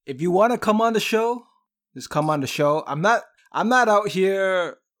if you want to come on the show, just come on the show. I'm not out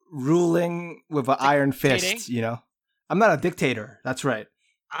here ruling with an iron fist, you know. I'm not a dictator. That's right.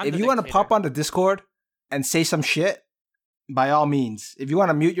 If you want to pop on the Discord and say some shit, by all means. If you want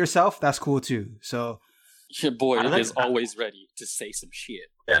to mute yourself, that's cool too. So your boy is always ready to say some shit.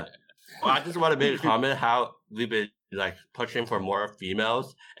 Yeah. Well, I just want to make a comment how we've been like pushing for more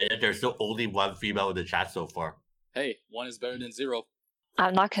females, and there's still only one female in the chat so far. Hey, one is better than zero.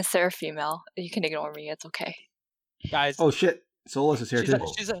 I'm not considered female. You can ignore me. It's okay. Guys. Oh shit. Solis is here too.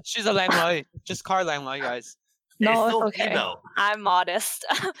 She's a Lang. Just call her Lang, guys. No, it's okay. Female. I'm modest.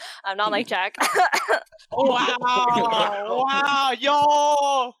 I'm not like Jack. Wow,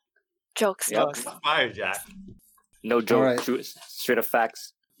 yo! Jokes. Fire, Jack. No joke. Right. Straight up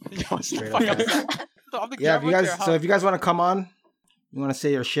facts. Yeah, if you guys want to come on, you want to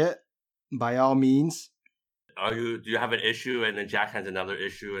say your shit, by all means. Do you have an issue and then Jack has another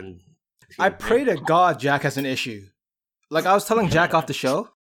issue? And I pray to God Jack has an issue. Like I was telling Jack off the show,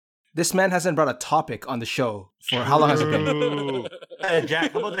 this man hasn't brought a topic on the show for how long has it been? Hey,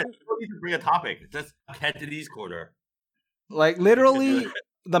 Jack, how about that? You don't need to bring a topic. Just Cantonese corner. Like literally,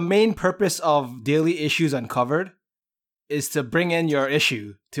 the main purpose of Daily Issues Uncovered is to bring in your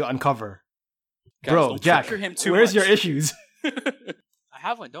issue to uncover. Guys, bro, Jack, where's your issues? I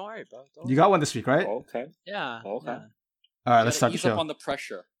have one. Don't worry, bro. You got one this week, right? Okay. Yeah. Okay. Yeah. All right, let's start the ease show. up on the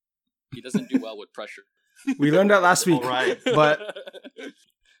pressure. He doesn't do well with pressure. We learned that last week. All right.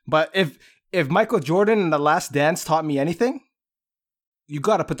 But if Michael Jordan in The Last Dance taught me anything, you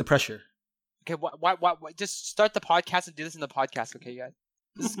gotta put the pressure. Okay, why? Just start the podcast and do this in the podcast, okay, guys?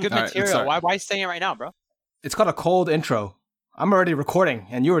 This is good All material. Right, why saying it right now, bro? It's called a cold intro. I'm already recording,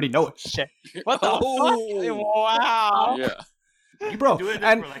 and you already know it. Shit. What the fuck? Wow. Yeah. Bro,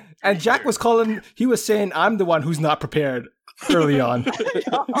 and Jack was he was saying I'm the one who's not prepared early on.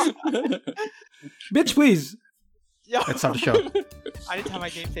 Bitch, please. Yo. Let's start the show. I need to have my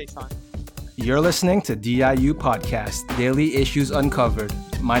game face on. You're listening to DIU Podcast, Daily Issues Uncovered.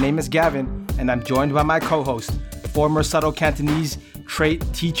 My name is Gavin, and I'm joined by my co-host, former subtle Cantonese trait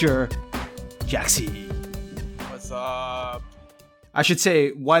teacher, Jaxie. What's up? I should say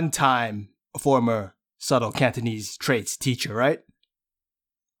one-time former subtle Cantonese traits teacher, right?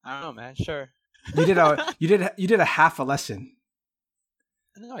 I don't know, man. Sure. You did a half a lesson.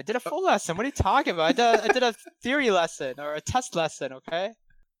 No, I did a full lesson. What are you talking about? I did a theory lesson or a test lesson, okay?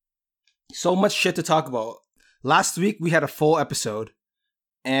 So much shit to talk about. Last week we had a full episode,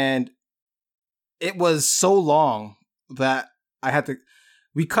 and it was so long that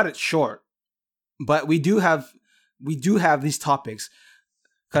we cut it short. But we do have these topics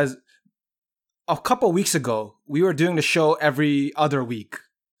because a couple weeks ago we were doing the show every other week.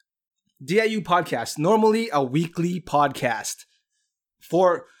 DIU Podcast, normally a weekly podcast.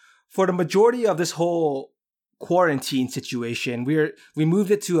 For the majority of this whole quarantine situation, we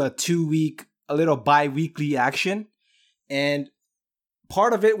moved it to a 2-week, a little bi-weekly action. And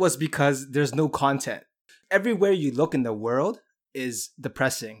part of it was because there's no content. Everywhere you look in the world is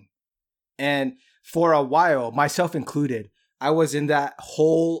depressing. And for a while, myself included, I was in that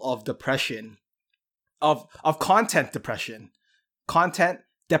hole of depression, of content depression, content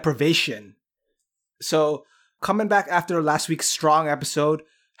deprivation. So coming back after last week's strong episode,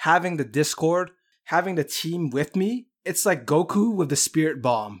 having the Discord, having the team with me, it's like Goku with the spirit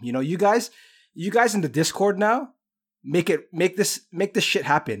bomb. You know, you guys in the Discord now, make this shit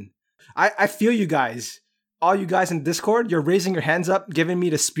happen. I feel you guys. All you guys in Discord, you're raising your hands up, giving me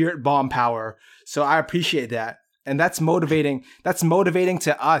the spirit bomb power. So I appreciate that. And that's motivating. That's motivating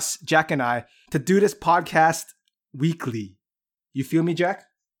to us, Jack and I, to do this podcast weekly. You feel me, Jack?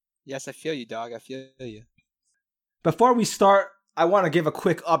 Yes, I feel you, dog. I feel you. Before we start, I want to give a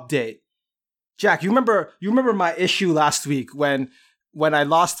quick update. Jack, you remember my issue last week when I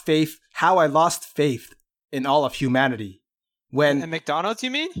lost faith, how I lost faith in all of humanity. And McDonald's,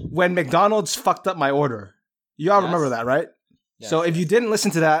 you mean? When McDonald's fucked up my order. You all remember that, right? Yes, so if you didn't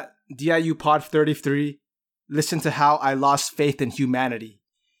listen to that, DIU Pod 33, listen to how I lost faith in humanity.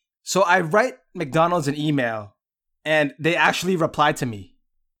 So I write McDonald's an email, and they actually replied to me.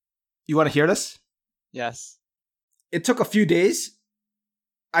 You want to hear this? Yes. It took a few days.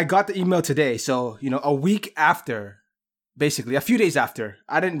 I got the email today. So, a week after, basically, a few days after.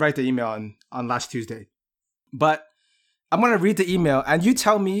 I didn't write the email on last Tuesday. But I'm going to read the email, and you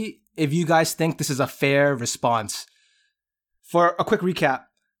tell me if you guys think this is a fair response. For a quick recap,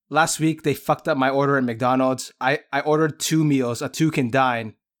 last week they fucked up my order at McDonald's. I ordered 2 meals, a 2 can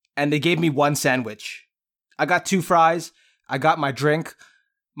dine, and they gave me 1 sandwich. I got 2 fries. I got my drink.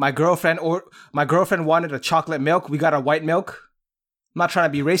 My girlfriend wanted a chocolate milk. We got a white milk. not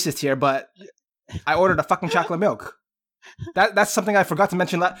trying to be racist here, but I ordered a fucking chocolate milk. That's something I forgot to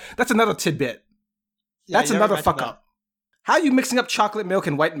mention. That's another tidbit. Yeah, That's you never another fuck mentioned up. How are you mixing up chocolate milk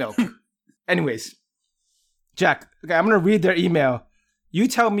and white milk? Anyways, Jack, okay, I'm going to read their email. You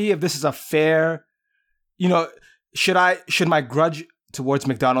tell me if this is a fair, should my grudge towards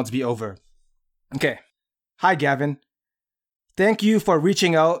McDonald's be over? Okay. Hi, Gavin. Thank you for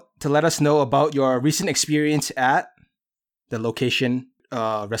reaching out to let us know about your recent experience at the location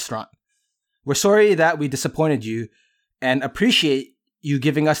restaurant. We're sorry that we disappointed you and appreciate you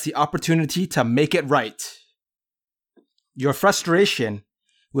giving us the opportunity to make it right. Your frustration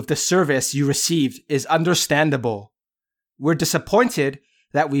with the service you received is understandable. We're disappointed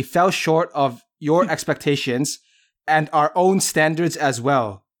that we fell short of your expectations and our own standards as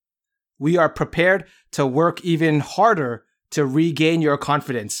well. We are prepared to work even harder to regain your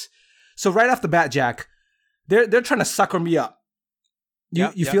confidence. So right off the bat, Jack, they're trying to sucker me up.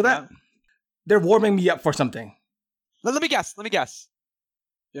 You feel that? They're warming me up for something. Let me guess.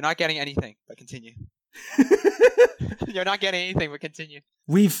 You're not getting anything, but continue. You're not getting anything, but continue.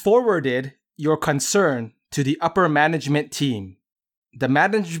 We forwarded your concern to the upper management team. The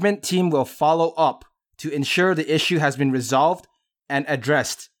management team will follow up to ensure the issue has been resolved and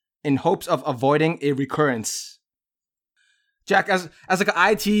addressed in hopes of avoiding a recurrence. Jack, as like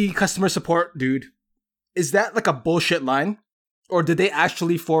an IT customer support dude, is that like a bullshit line? Or did they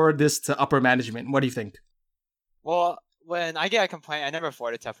actually forward this to upper management? What do you think? Well, when I get a complaint, I never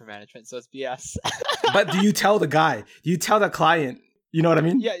forward it to upper management, so it's BS. But do you tell the guy? Do you tell the client? You know what I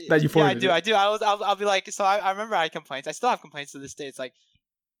mean? Yeah, that you forwarded I do. I'll be like, so I remember I had complaints. I still have complaints to this day. It's like,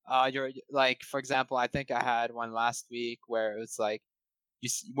 you're like, for example, I think I had one last week where it was like, we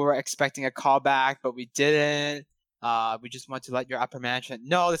were expecting a call back, but we didn't. We just want to let your upper management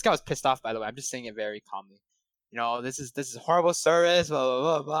know. This guy was pissed off, by the way. I'm just saying it very calmly. This is horrible service. Blah blah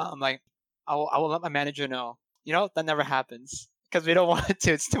blah blah. I'm like, I will let my manager know. That never happens because we don't want it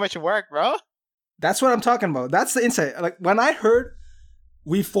to. It's too much work, bro. That's what I'm talking about. That's the insight. Like when I heard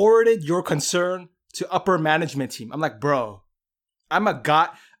we forwarded your concern to upper management team, I'm like, bro, I'm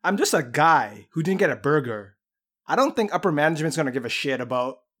just a guy who didn't get a burger. I don't think upper management's gonna give a shit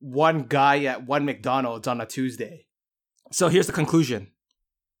about one guy at one McDonald's on a Tuesday. So here's the conclusion.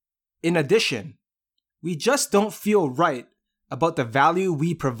 In addition, we just don't feel right about the value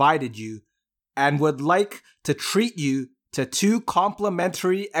we provided you and would like to treat you to 2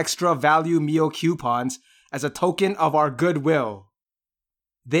 complimentary extra value meal coupons as a token of our goodwill.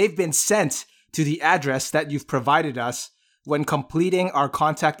 They've been sent to the address that you've provided us when completing our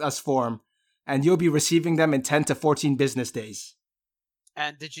Contact Us form, and you'll be receiving them in 10 to 14 business days.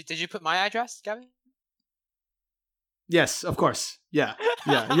 And did you put my address, Gavin? Yes, of course. Yeah.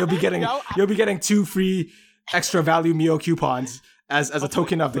 You'll be getting 2 free extra value meal coupons as a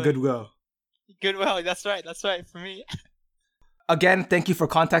token of the goodwill. Goodwill, that's right for me. Again, thank you for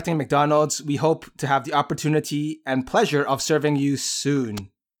contacting McDonald's. We hope to have the opportunity and pleasure of serving you soon.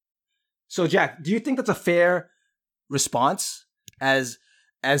 So, Jack, do you think that's a fair response as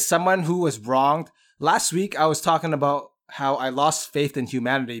someone who was wronged? Last week, I was talking about how I lost faith in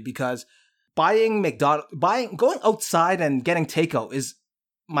humanity because going outside and getting takeout is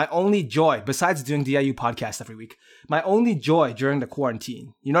my only joy, besides doing DIU podcast every week, my only joy during the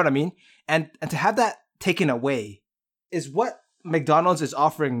quarantine. You know what I mean? And to have that taken away, is what McDonald's is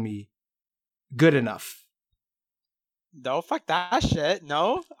offering me good enough? No, fuck that shit.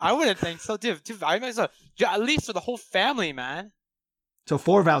 No, I wouldn't think so, dude. I mean, at least for the whole family, man. So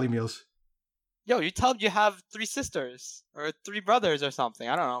 4 value meals. Yo, you tell them you have 3 sisters or 3 brothers or something.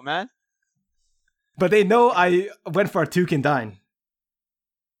 I don't know, man. But they know I went for a 2 can dine.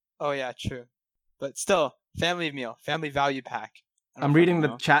 Oh yeah, true. But still, family meal, family value pack. I'm reading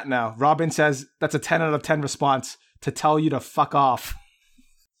the chat now. Robin says that's a 10 out of 10 response to tell you to fuck off.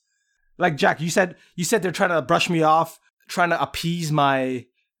 Like, Jack, you said they're trying to brush me off, trying to appease my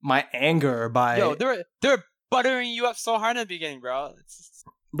anger by... Yo, they're buttering you up so hard in the beginning, bro.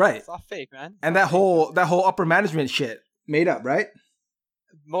 Right. It's all fake, man. And that whole upper management shit made up, right?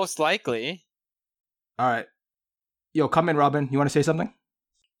 Most likely. All right. Yo, come in, Robin. You want to say something?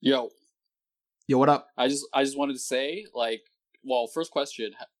 Yo, what up? I just wanted to say, first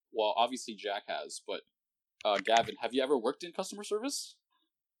question. Well, obviously Jack has, but Gavin, have you ever worked in customer service?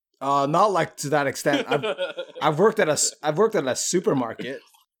 Not like to that extent. I've worked at a supermarket.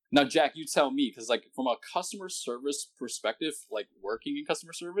 Now, Jack, you tell me, because from a customer service perspective, working in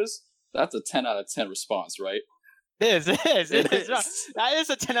customer service, that's a 10 out of 10 response, right? It is. That is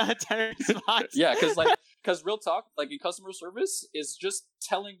a 10 out of 10 response. Yeah, because real talk, in customer service, is just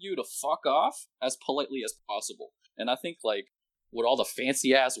telling you to fuck off as politely as possible. And I think, with all the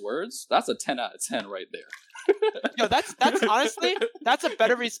fancy ass words, that's a 10 out of 10 right there. Yo, that's honestly, that's a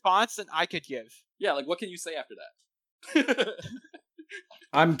better response than I could give. Yeah, like what can you say after that?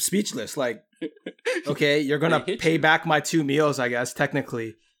 I'm speechless. Like, okay, you're gonna pay back my 2 meals, I guess,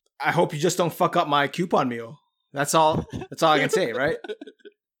 technically. I hope you just don't fuck up my coupon meal. That's all I can say, right?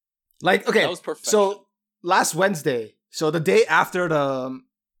 Like, okay, That was perfection. so last Wednesday, so the day after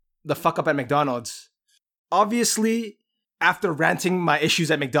the fuck up at McDonald's, obviously, after ranting my issues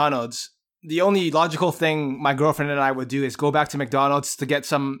at McDonald's, the only logical thing my girlfriend and I would do is go back to McDonald's to get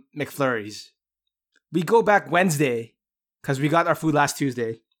some McFlurries. We go back Wednesday, because we got our food last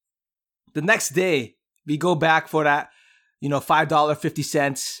Tuesday. The next day, we go back for that,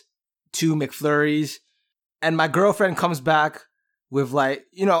 $5.50, 2 McFlurries. And my girlfriend comes back with like,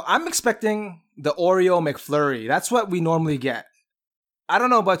 I'm expecting the Oreo McFlurry. That's what we normally get. I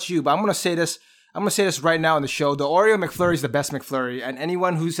don't know about you, but I'm going to say this. I'm going to say this right now in the show. The Oreo McFlurry is the best McFlurry. And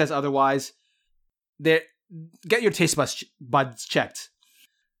anyone who says otherwise, get your taste buds checked.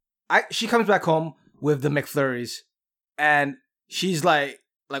 She comes back home with the McFlurries. And she's like,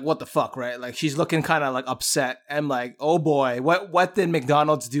 what the fuck, right? Like, she's looking kind of like upset. I'm like, oh boy, what did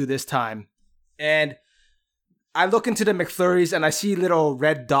McDonald's do this time? And I look into the McFlurries and I see little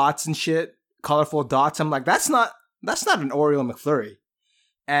red dots and shit, colorful dots. I'm like, that's not an Oreo McFlurry.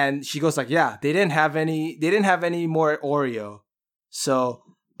 And she goes like, yeah, they didn't have any more Oreo. So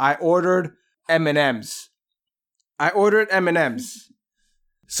I ordered M&Ms.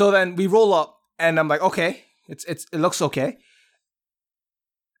 So then we roll up and I'm like, okay, it looks okay.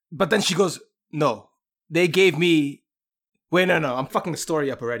 But then she goes, no, they gave me, wait, no, I'm fucking the story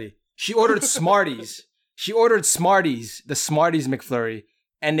up already. She ordered Smarties. The Smarties McFlurry,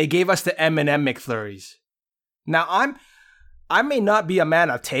 and they gave us the M&M McFlurries. Now, I may not be a man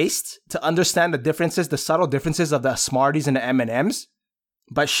of taste to understand the subtle differences of the Smarties and the M&Ms,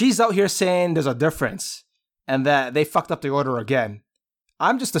 but she's out here saying there's a difference and that they fucked up the order again.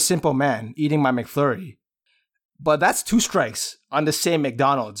 I'm just a simple man eating my McFlurry. But that's 2 strikes on the same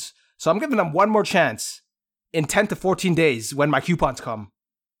McDonald's. So I'm giving them one more chance in 10 to 14 days when my coupons come.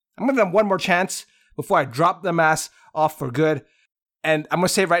 I'm giving them one more chance before I drop them ass off for good. And I'm going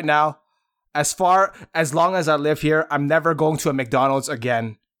to say right now, as long as I live here, I'm never going to a McDonald's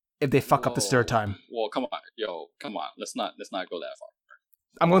again if they fuck up this third time. Well, come on. Let's not go that far.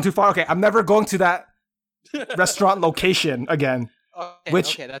 I'm going too far? Okay, I'm never going to that restaurant location again.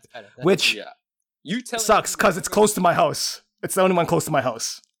 Okay, that's better. You sucks because it's close to my house. It's the only one close to my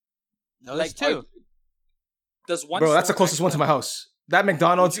house. No, there's 2. Does one Bro, that's the closest one to my house. That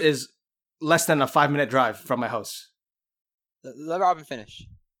McDonald's is less than a 5-minute drive from my house. Let Robin finish.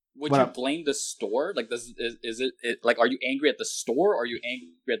 Would you blame the store? Like, is it like, are you angry at the store or are you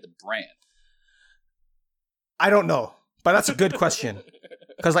angry at the brand? I don't know, but that's a good question.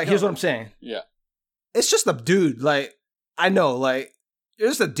 Because, here's what I'm saying. Yeah. It's just a dude. I know, you're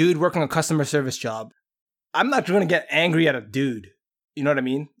just a dude working a customer service job. I'm not going to get angry at a dude. You know what I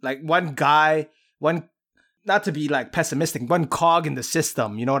mean? One guy, not to be, pessimistic, one cog in the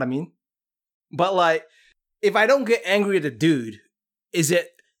system. You know what I mean? But, if I don't get angry at a dude, is it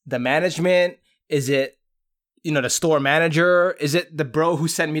the management? Is it, the store manager? Is it the bro who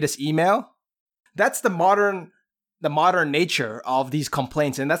sent me this email? That's the modern nature of these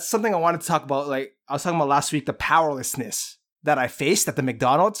complaints. And that's something I wanted to talk about. I was talking about last week, the powerlessness that I faced at the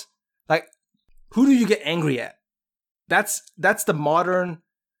McDonald's. Who do you get angry at? That's the modern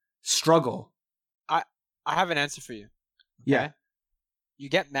struggle. I have an answer for you. Okay? Yeah. You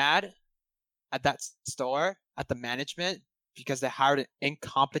get mad at that store, at the management, because they hired an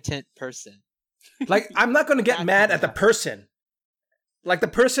incompetent person. I'm not going to get mad at the person. The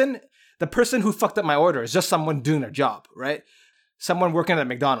person who fucked up my order is just someone doing their job, right? Someone working at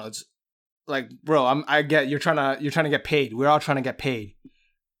McDonald's. Bro, I get you're trying to get paid. We're all trying to get paid.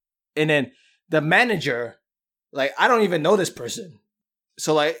 And then the manager, I don't even know this person.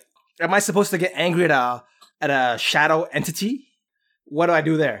 So am I supposed to get angry at a shadow entity? What do I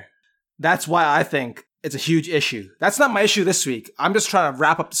do there? That's why I think it's a huge issue. That's not my issue this week. I'm just trying to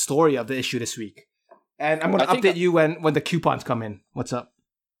wrap up the story of the issue this week. And I'm going to update you when the coupons come in. What's up?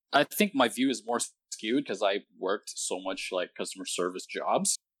 I think my view is more skewed because I worked so much customer service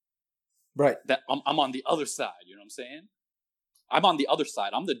jobs. Right. That I'm on the other side. You know what I'm saying? I'm on the other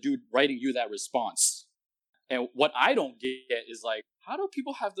side. I'm the dude writing you that response. And what I don't get is how do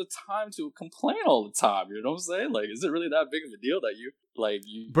people have the time to complain all the time? You know what I'm saying? Is it really that big of a deal that you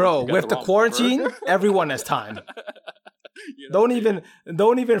Bro, you with the quarantine, burger? everyone has time. Don't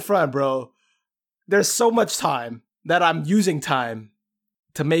even front, bro. There's so much time that I'm using time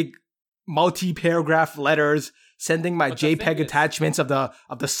to make multi-paragraph letters sending my But the thing JPEG is- attachments of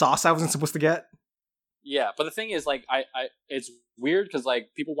the sauce I wasn't supposed to get. Yeah, but the thing is, like, I it's weird because like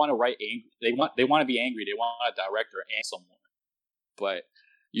people want to write angry. They want to be angry. They want a director and someone. But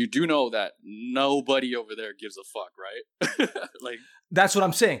you do know that nobody over there gives a fuck, right? Like, That's what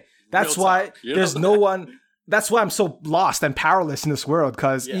I'm saying. That's real why talk, you there's know? no one. That's why I'm so lost and powerless in this world.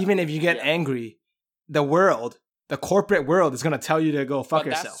 Because Yeah. even if you get Yeah. angry, the corporate world is gonna tell you to go fuck but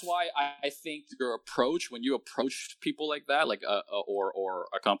yourself. that's why I think your approach, when you approach people like that, like or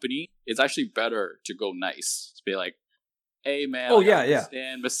a company, it's actually better to go nice. To be like, hey man, Oh, like, yeah, I yeah.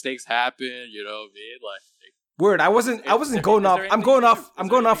 understand mistakes happen, you know what I mean? Like, Word. I wasn't going off. I'm going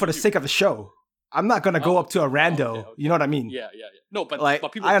off for the sake of the show. I'm not gonna go Oh, up to a rando. okay. You know what I mean? Yeah. No, but Like,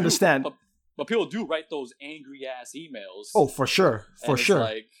 but people I do- understand. but people do write those angry ass emails. Oh, for sure, and it's sure.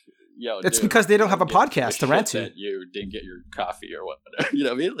 Like, yo, It's dude, because they don't you have a get podcast to shit rant to. that you didn't get your coffee or whatever. You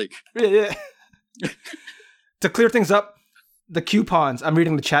know what I mean? Like, Yeah. To clear things up, the coupons. I'm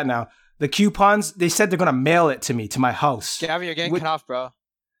reading the chat now. The coupons. They said they're gonna mail it to me to my house. Gabby, you're getting With- cut off, bro.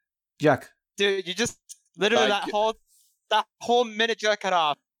 Jack. Dude, you just literally Like- that whole minute got cut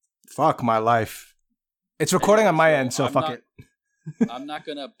off. Fuck my life. It's recording on my end, so I'm fuck not- it. I'm not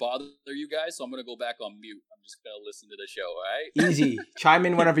gonna bother you guys, so I'm gonna go back on mute. I'm just gonna listen to the show. All right? Easy. Chime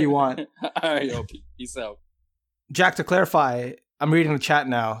in whenever you want. All right, yo, peace out. Jack, to clarify, I'm reading the chat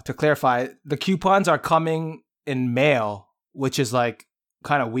now. To clarify, the coupons are coming in mail, which is like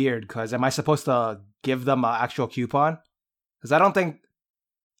kind of weird. Because am I supposed to give them an actual coupon? Because I don't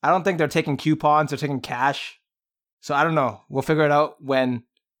think they're taking coupons. They're taking cash. So I don't know. We'll figure it out when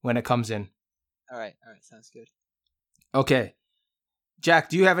it comes in. All right, sounds good. Okay, Jack,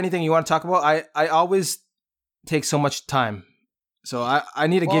 do you have anything you want to talk about? I always take so much time, so I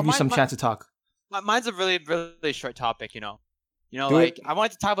need to Well, give you mine- some mine- chance to talk. Mine's a really, really short topic, you know. Do Like it. I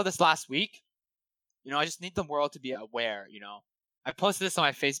wanted to talk about this last week. I just need the world to be aware, I posted this on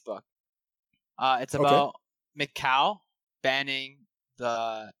my Facebook. It's Okay. about Macau banning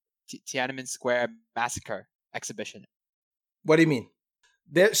the Tiananmen Square massacre exhibition. What do you mean?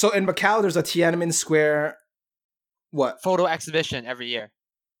 So in Macau, there's a Tiananmen Square. What? Photo exhibition every year.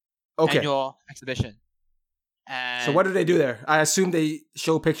 Okay. Annual exhibition. And So what do they do there? I assume they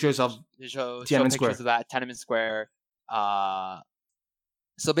show pictures of. they show Tiananmen pictures Square. of that Tiananmen Square.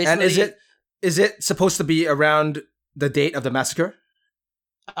 So basically, And is it supposed to be around the date of the massacre?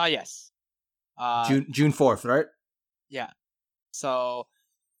 Yes. June 4th, right? Yeah. So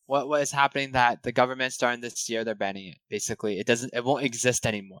what is happening that the government starting this year they're banning it. Basically, it won't exist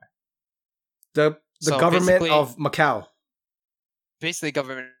anymore. The So government basically- of Macau. Basically,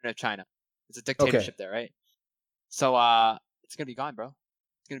 government of China. It's a dictatorship there, right? So it's gonna be gone, bro.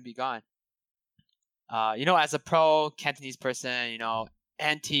 It's gonna be gone. As a pro Cantonese person,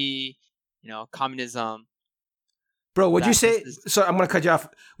 anti, communism. Bro, would you That say? is- So I'm gonna cut you off.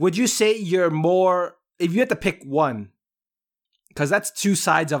 Would you say you're more? If you had to pick one, because that's two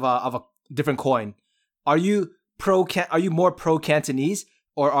sides of a different coin. Are you Are you more pro Cantonese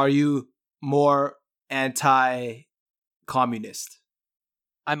or are you more anti-communist?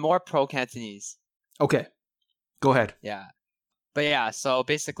 I'm more pro Cantonese. Okay, go ahead. Yeah. But yeah, so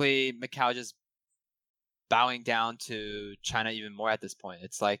basically Macau just bowing down to China even more at this point.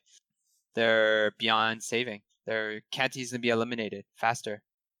 It's like they're beyond saving. Their Cantonese gonna be eliminated faster.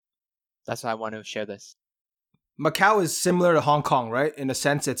 That's why I want to share this. Macau is similar to Hong Kong, right? In a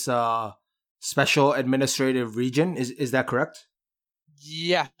sense, it's a special administrative region. Is that correct?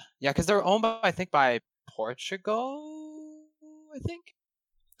 Yeah, because they're owned by, I think, by Portugal. I think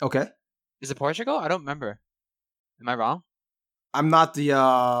Okay. is it Portugal? I don't remember. Am I wrong? I'm not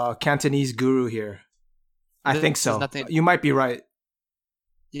the Cantonese guru here. I This think is so. nothing- You might be right.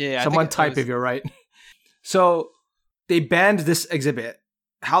 Yeah. Someone I think type if you're right. So they banned this exhibit.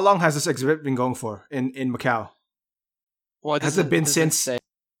 How long has this exhibit been going for in Macau? Well, Has it been since Say,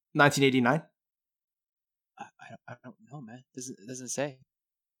 1989? I don't know, man. It doesn't say.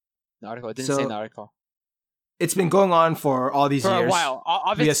 The article. It didn't say in So, the article. It's been going on for all these For years. a while.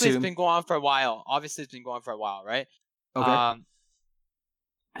 Obviously, it's assume. been going on for a while. Right? Okay.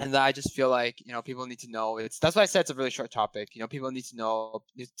 And I just feel like people need to know. That's why I said it's a really short topic. People need to know.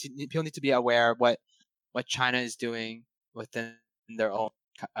 People need to be aware of what China is doing within their own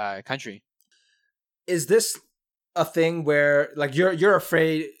country. Is this a thing where like you're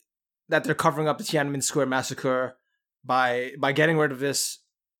afraid that they're covering up the Tiananmen Square massacre by getting rid of this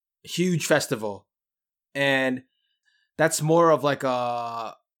huge festival, and that's more of like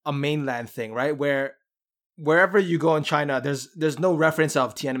a mainland thing, right? Where wherever you go in China, there's no reference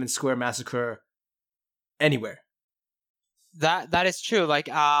of Tiananmen Square massacre anywhere. That is true. Like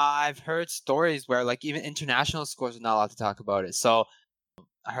I've heard stories where like even international schools are not allowed to talk about it. So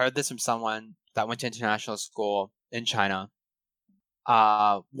I heard this from someone that went to international school in China.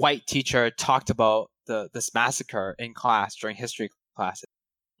 White teacher talked about this massacre in class during history classes.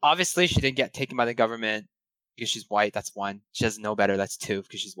 Obviously, she didn't get taken by the government because she's white. That's one. She doesn't know better. That's two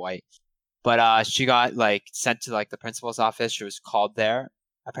because she's white. But she got like sent to like the principal's office. She was called there.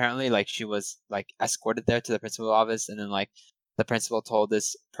 Apparently, like she was like escorted there to the principal's office, and then like the principal told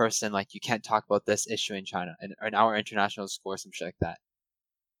this person like you can't talk about this issue in China in our international school or some shit like that.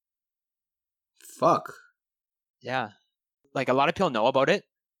 Fuck. Yeah, like a lot of people know about it,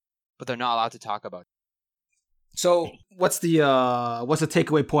 but they're not allowed to talk about it. So what's the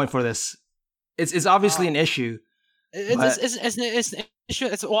takeaway point for this? It's obviously an issue. It's an issue.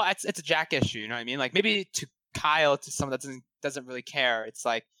 It's a Jack issue. You know what I mean? Like maybe to Kyle, to someone that doesn't really care. It's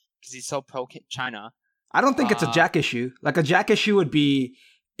like because he's so pro China. I don't think it's a Jack issue. Like a Jack issue would be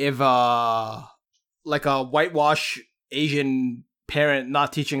if like a whitewash Asian parent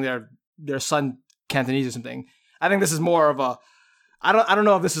not teaching their son Cantonese or something. I think this is more of a I don't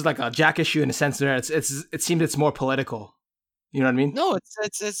know if this is like a Jack issue in a sense where it seems it's more political. You know what I mean? No,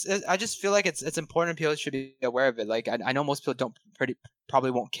 it's I just feel like it's important. People should be aware of it. Like I know most people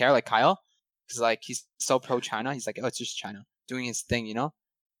probably won't care, like Kyle, because like he's so pro China. He's like, oh, it's just China doing his thing, you know.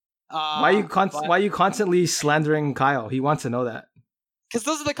 Why are you constantly slandering Kyle? He wants to know that. Because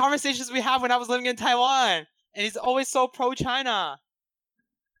those are the conversations we have when I was living in Taiwan, and he's always so pro China.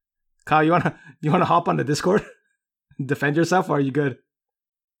 Kyle, you wanna hop on the Discord, defend yourself, or are you good?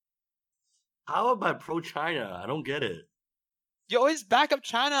 How am I pro China? I don't get it. You always back up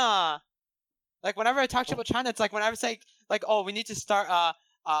China. Like whenever I talk to you about China, it's like whenever I say like, oh, we need to start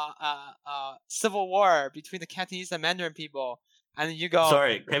civil war between the Cantonese and Mandarin people, and then you go.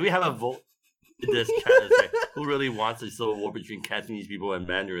 Sorry, can we have a vote in this chat? Like, who really wants a civil war between Cantonese people and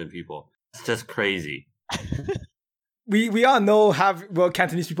Mandarin people? It's just crazy. We all know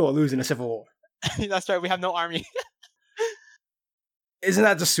Cantonese people will lose in a civil war. That's right. We have no army. Isn't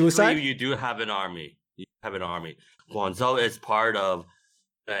that just suicide? You do have an army. You have an army. Guangzhou is part of,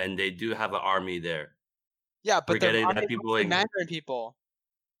 and they do have an army there. Yeah, but they're army people Mandarin people.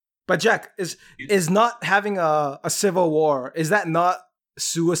 But Jack, is not having a civil war, is that not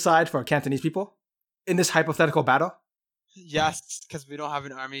suicide for Cantonese people in this hypothetical battle? Yes, because we don't have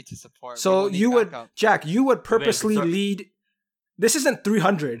an army to support. So you would purposely lead. This isn't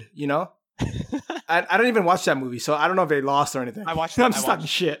 300, you know. I don't even watch that movie, so I don't know if they lost or anything. I watched. I'm just talking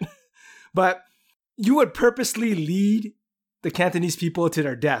shit. But you would purposely lead the Cantonese people to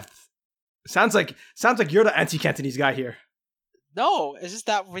their death. Sounds like you're the anti-Cantonese guy here. No, it's just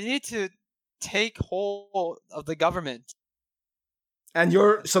that we need to take hold of the government. And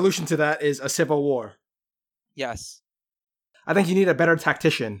your solution to that is a civil war. Yes. I think you need a better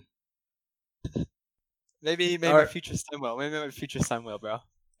tactician. Maybe my future son will. Maybe my future son will, bro.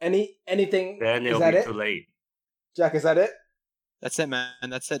 Anything? Then it'll be too late. Jack, is that it? That's it, man.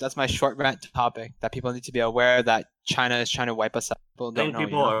 That's it. That's my short rant topic. That people need to be aware that China is trying to wipe us out.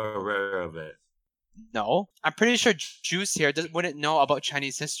 People are aware of it. No, I'm pretty sure Jews here wouldn't know about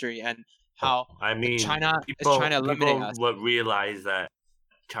Chinese history and how China is trying to eliminate us. People would realize that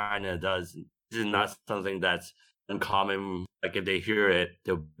China this is not something that's uncommon. Like if they hear it,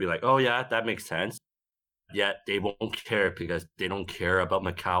 they'll be like, "Oh yeah, that makes sense." Yet they won't care because they don't care about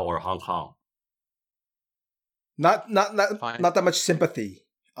Macau or Hong Kong. Not that much sympathy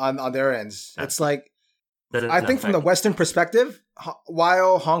on their ends. It's like I think from the Western perspective,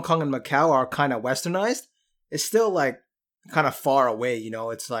 while Hong Kong and Macau are kind of westernized, it's still like kind of far away. You know,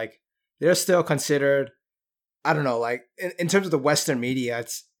 it's like they're still considered. I don't know, like in terms of the Western media,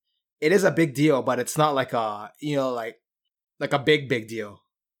 it is a big deal, but it's not like a like a big deal.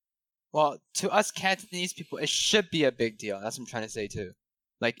 Well, to us Cantonese people, it should be a big deal. That's what I'm trying to say too.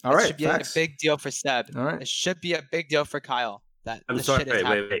 Like, it should be a big deal for Seb. All right. It should be a big deal for Kyle. I'm sorry,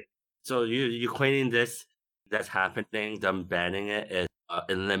 wait. So you claiming this that's happening, them banning it, is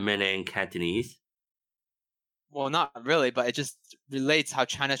eliminating Cantonese? Well, not really, but it just relates how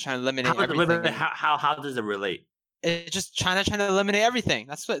China's trying to eliminate everything. How does it relate? It's just China trying to eliminate everything.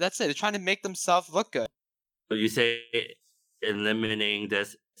 That's it. They're trying to make themselves look good. So you say eliminating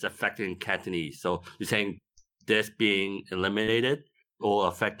this is affecting Cantonese. So you're saying this being eliminated will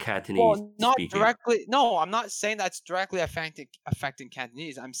affect Cantonese? Well, not speaking. directly. No, I'm not saying that's directly affecting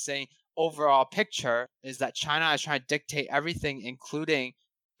Cantonese. I'm saying overall picture is that China is trying to dictate everything, including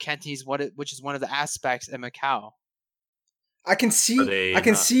Cantonese, which is one of the aspects in Macau. I can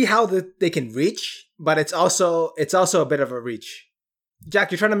see how they can reach, but it's also a bit of a reach.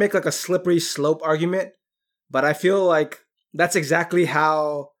 Jack, you're trying to make like a slippery slope argument, but I feel like that's exactly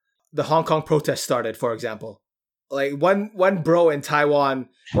how the Hong Kong protest started, for example. Like one bro in Taiwan,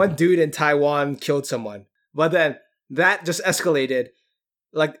 one dude in Taiwan killed someone. But then that just escalated.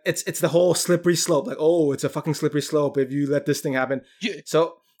 Like it's the whole slippery slope. Like, oh, it's a fucking slippery slope if you let this thing happen.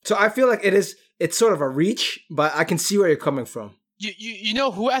 So I feel like it's sort of a reach, but I can see where you're coming from. You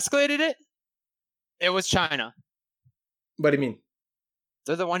know who escalated it? It was China. What do you mean?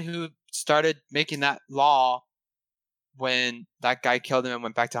 They're the one who started making that law when that guy killed him and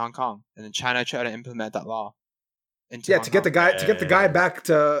went back to Hong Kong, and then China tried to implement that law. Yeah, to get the guy back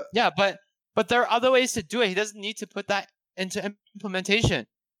to. Yeah, but there are other ways to do it. He doesn't need to put that into implementation.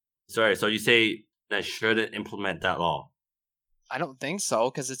 Sorry, so you say that shouldn't implement that law? I don't think so,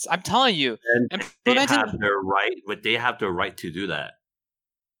 because I'm telling you, and they have their right, but they have the right to do that.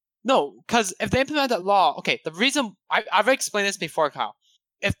 No, because if they implement that law, okay, the reason I've explained this before, Kyle.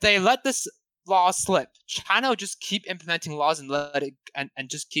 If they let this law slip, China will just keep implementing laws and let it and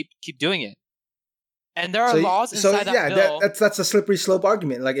just keep doing it. And there are laws inside that bill. That's a slippery slope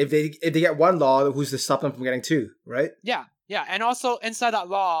argument. Like if they get one law, who's to stop them from getting two, right? Yeah, and also inside that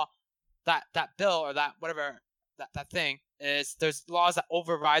law, that bill or that whatever that thing is, there's laws that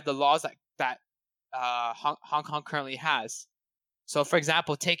override the laws that Hong Kong currently has. So, for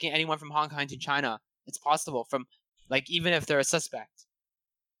example, taking anyone from Hong Kong to China, it's possible from like even if they're a suspect.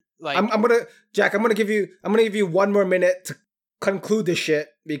 Like I'm gonna give you one more minute to conclude this shit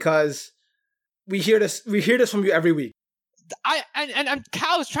because we hear this from you every week. And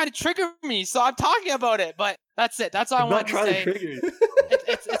Cal is trying to trigger me, so I'm talking about it. But that's it. That's all I want to say.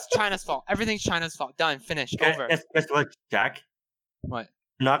 It's China's fault. Everything's China's fault. Done. Finished. Over. Guess what, Jack? What?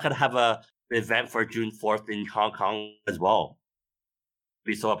 We're not gonna have a event for June 4th in Hong Kong as well.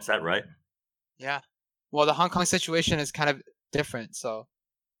 Be so upset, right? Yeah. Well, the Hong Kong situation is kind of different, so.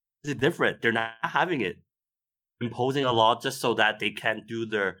 It's different. They're not having it. Imposing a law just so that they can't do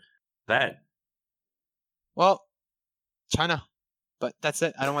their event. Well, China. But that's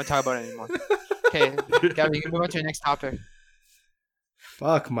it. I don't want to talk about it anymore. Okay, Gabby, you can move on to your next topic.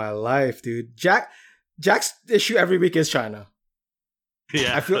 Fuck my life, dude. Jack's issue every week is China.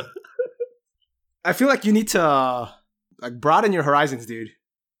 Yeah. I feel like you need to like broaden your horizons, dude.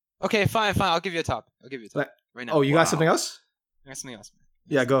 Okay, fine. I'll give you a top. Right now. Oh, you got something else? I got something else.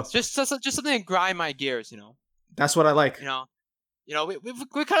 Yeah, go. Just something to grind my gears, you know. That's what I like. You know,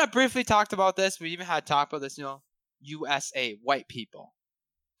 we kind of briefly talked about this. We even had talk about this, you know, USA, white people.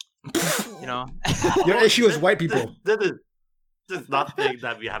 You know, your issue is white people. This is nothing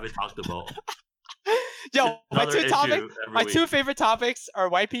that we haven't talked about. Yo, my two favorite topics are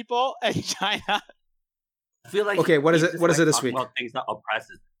white people and China. I feel like okay, what is it? What is it this week? Things that oppress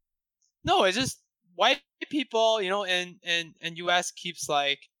us. No, it's just white people, you know, in US keeps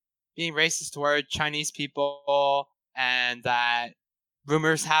like being racist toward Chinese people, and that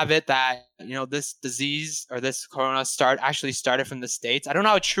rumors have it that, you know, this disease or this corona actually started from the States. I don't know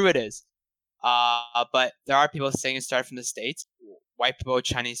how true it is. But there are people saying it started from the States, white people,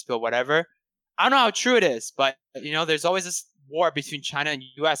 Chinese people, whatever. I don't know how true it is, but you know, there's always this war between China and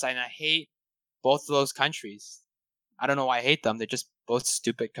US, and I hate both of those countries. I don't know why I hate them. They're just both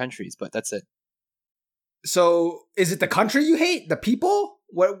stupid countries, but that's it. So, is it the country you hate? The people?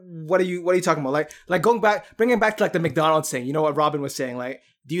 What are you talking about? Like bringing back to like the McDonald's thing. You know what Robin was saying? Like,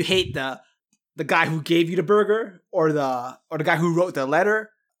 do you hate the guy who gave you the burger, or the guy who wrote the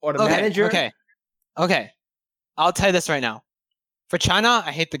letter, or the manager? Okay. I'll tell you this right now. For China,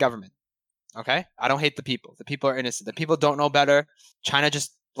 I hate the government. Okay? I don't hate the people. The people are innocent. The people don't know better. China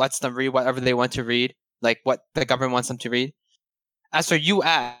just lets them read whatever they want to read, like what the government wants them to read. As for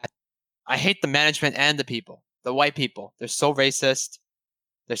US, I hate the management and the people, the white people. They're so racist.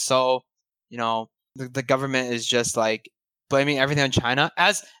 They're so, you know, the government is just like blaming everything on China.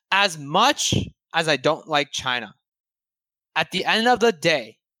 As much as I don't like China, at the end of the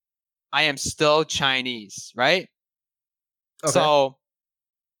day, I am still Chinese, right? Okay. So,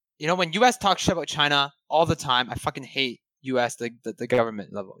 you know, when US talks shit about China all the time, I fucking hate US, the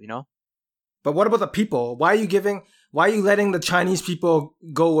government level, you know? But what about the people? Why are you letting the Chinese people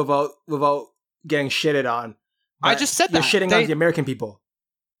go without getting shitted on? I just said that. You're shitting on the American people.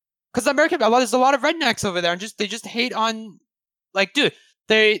 Because there's a lot of rednecks over there, and they just hate on, like, dude,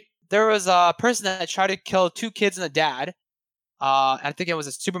 there was a person that tried to kill 2 kids and a dad. I think it was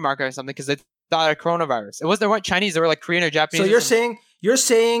a supermarket or something because they thought of coronavirus. They weren't Chinese; they were like Korean or Japanese. So you're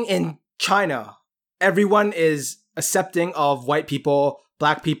saying in China, everyone is accepting of white people,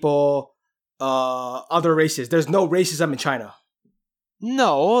 black people, other races. There's no racism in China.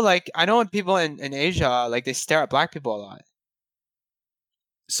 No, like I know people in Asia, like they stare at black people a lot.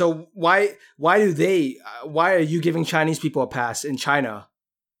 So why are you giving Chinese people a pass in China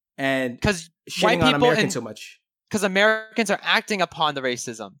and Because shitting on Americans so much? Because Americans are acting upon the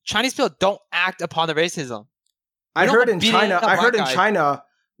racism. Chinese people don't act upon the racism. I heard in China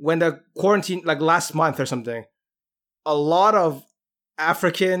when the quarantine, like last month or something, a lot of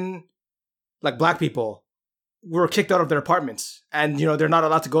African, like black people, were kicked out of their apartments, and they're not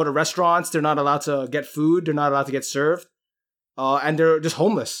allowed to go to restaurants. They're not allowed to get food. They're not allowed to get served, and they're just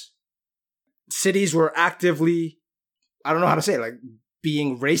homeless. Cities were actively, I don't know how to say it, like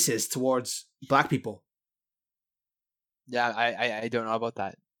being racist towards black people. Yeah, I don't know about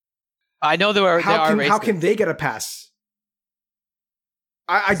that. I know they are racist. How can they get a pass?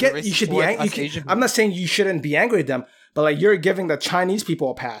 I get you should be angry. I'm not saying you shouldn't be angry at them, but like you're giving the Chinese people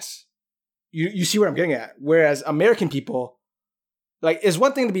a pass. You see what I'm getting at? Whereas American people, like, it's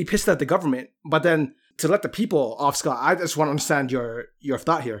one thing to be pissed at the government, but then to let the people off scot. I just want to understand your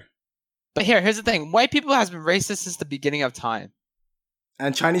thought here. But here's the thing: white people has been racist since the beginning of time,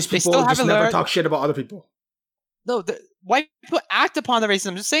 and Chinese people just never talk shit about other people. No, white people act upon the racism.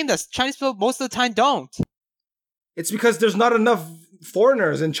 I'm just saying this. Chinese people most of the time don't. It's because there's not enough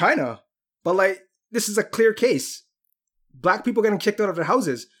foreigners in China. But like, this is a clear case. Black people getting kicked out of their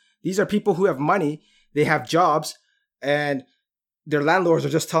houses. These are people who have money, they have jobs, and their landlords are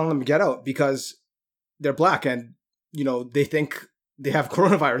just telling them to get out because they're black and, they think they have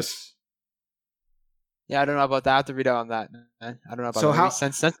coronavirus. Yeah, I don't know about that. I have to read out on that, man. I don't know about that.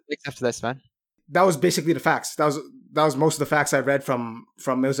 Sense after this, man. That was basically the facts. That was most of the facts I read from it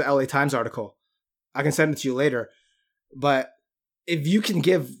was an LA Times article. I can send it to you later. But if you can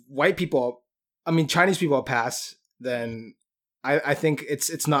give Chinese people a pass, then I think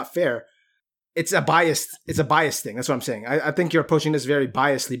it's not fair. It's a biased thing. That's what I'm saying. I think you're approaching this very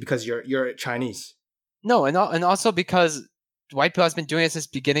biasedly because you're Chinese. No, and also because white people has been doing it since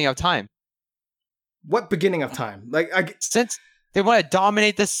beginning of time. What beginning of time? Like since they want to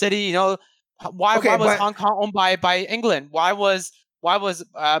dominate the city, why was Hong Kong owned by England? Why was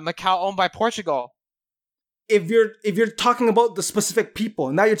Macau owned by Portugal? If you're talking about the specific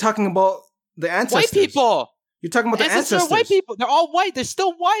people, now you're talking about the ancestors. White people. You're talking about the ancestors. Are white people. They're all white. They're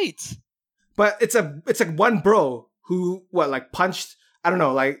still white. But it's like one bro who punched. I don't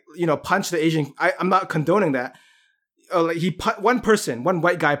know, punched the Asian. I'm not condoning that. One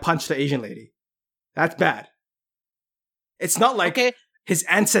white guy punched the Asian lady. That's bad. It's not like his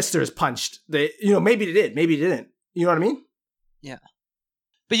ancestors punched maybe they did, maybe they didn't. You know what I mean? Yeah.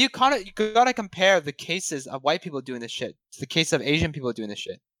 But you gotta compare the cases of white people doing this shit to the case of Asian people doing this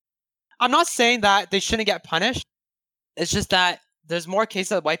shit. I'm not saying that they shouldn't get punished. It's just that there's more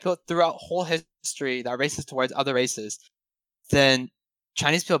cases of white people throughout whole history that are racist towards other races than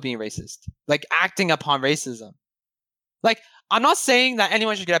Chinese people being racist, like acting upon racism. Like, I'm not saying that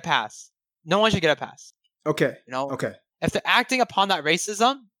anyone should get a pass. No one should get a pass. Okay. Okay. If they're acting upon that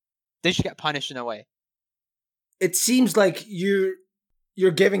racism, they should get punished in a way. It seems like you're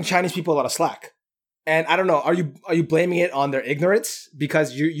giving Chinese people a lot of slack. And I don't know, are you blaming it on their ignorance?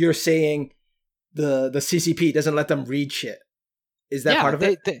 Because you're saying the CCP doesn't let them read shit. Is that part of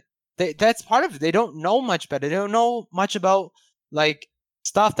it? That's part of it. They don't know much better. They don't know much about like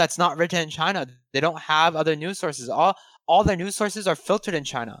stuff that's not written in China. They don't have other news sources. All their news sources are filtered in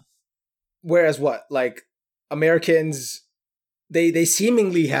China. Whereas what? Like Americans, they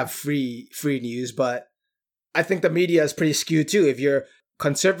seemingly have free news, but I think the media is pretty skewed too. If you're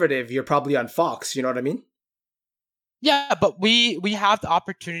conservative, you're probably on Fox. You know what I mean? Yeah, but we have the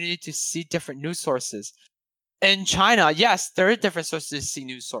opportunity to see different news sources. In China, yes, there are different sources to see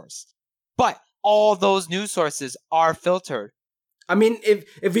news source, but all those news sources are filtered. I mean,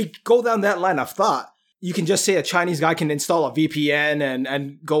 if we go down that line of thought, you can just say a Chinese guy can install a VPN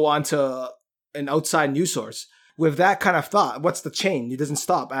and go on to an outside news source. With that kind of thought, what's the chain? It doesn't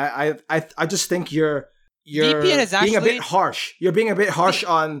stop. I just think you're VPN is actually, being a bit harsh. You're being a bit harsh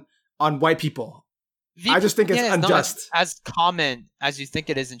on white people. VPN I just think it's unjust. Not as common as you think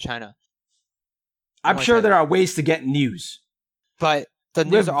it is in China. I'm sure there are ways to get news. But the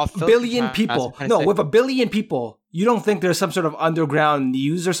news are all filtered. With a billion people, you don't think there's some sort of underground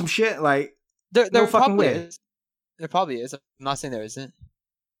news or some shit? Like, there no fucking way. Is. There probably is. I'm not saying there isn't.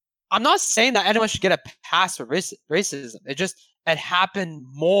 I'm not saying that anyone should get a pass for racism. It happened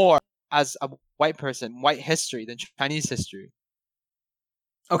more as a white person, white history, than Chinese history.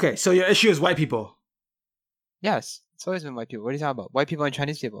 Okay, so your issue is white people. Yes, it's always been white people. What are you talking about? White people and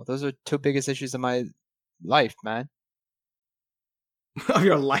Chinese people. Those are two biggest issues of my life, man. Of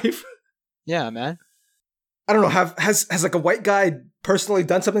your life? Yeah, man. I don't know. Has like a white guy personally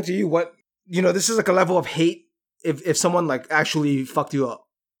done something to you? This is like a level of hate if someone like actually fucked you up.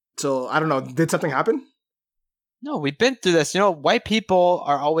 So I don't know. Did something happen? No, we've been through this. White people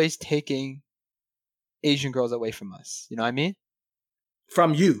are always taking Asian girls away from us. You know what I mean?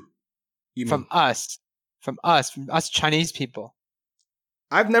 From you? You From mean? from us Chinese people.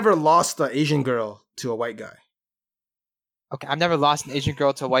 I've never lost an Asian girl to a white guy. Okay, I've never lost an Asian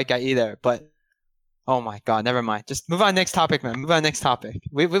girl to a white guy either, but oh my god, never mind. Just move on next topic, man. Move on next topic.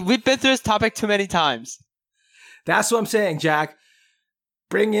 We've been through this topic too many times. That's what I'm saying, Jack.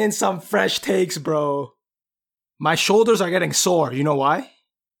 Bring in some fresh takes, bro. My shoulders are getting sore. You know why?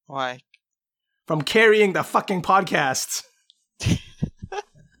 Why? From carrying the fucking podcasts.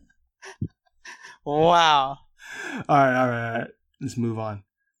 Wow. All right. Let's move on.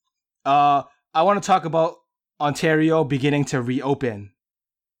 I want to talk about Ontario beginning to reopen.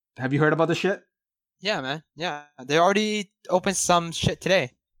 Have you heard about this shit? Yeah, man. Yeah, they already opened some shit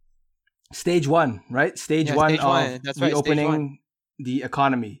today. Stage 1, right? Stage Yeah, 1 stage of one. That's right, stage reopening one. the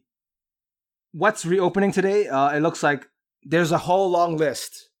economy. What's reopening today? It looks like there's a whole long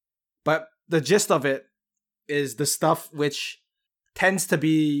list, but the gist of it is the stuff which tends to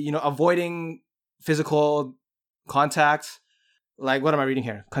be, avoiding physical contact. Like, what am I reading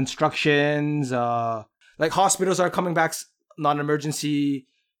here? Constructions, like hospitals are coming back, non-emergency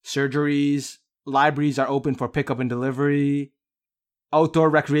surgeries, libraries are open for pickup and delivery, outdoor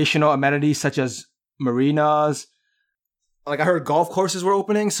recreational amenities such as marinas. Like, I heard golf courses were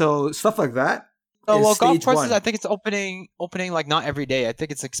opening, so stuff like that. Oh, is well, golf stage courses, one. I think it's opening like not every day. I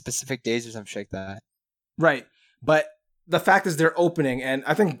think it's like specific days or some shit like that. Right. But the fact is they're opening, and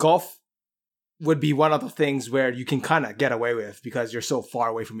I think golf would be one of the things where you can kind of get away with because you're so far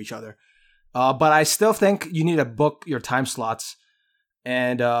away from each other. But I still think you need to book your time slots.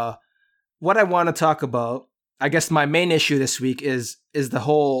 And what I want to talk about, I guess my main issue this week is the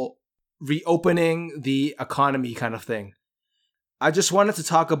whole reopening the economy kind of thing. I just wanted to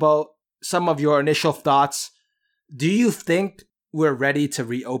talk about some of your initial thoughts. Do you think we're ready to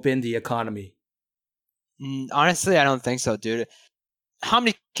reopen the economy? Honestly, I don't think so, dude. How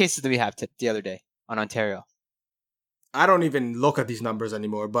many cases did we have the other day on Ontario? I don't even look at these numbers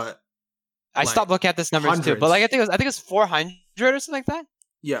anymore, but I stopped looking at this numbers too. But like I think it was 400 or something like that.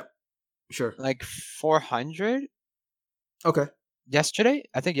 yeah, sure. Like 400 Okay. yesterday.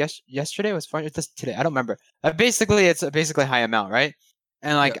 I think yesterday was 400. This today. I don't remember. Basically, it's basically a high amount, right?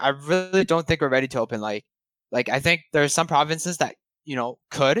 And like I really don't think we're ready to open. Like I think there's some provinces that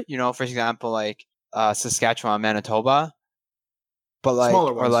could for example like Saskatchewan, Manitoba. But like,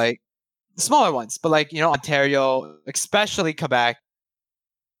 Smaller ones. or like smaller ones, but like Ontario, especially Quebec,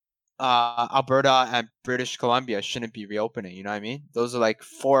 Alberta, and British Columbia shouldn't be reopening. You know what I mean? Those are like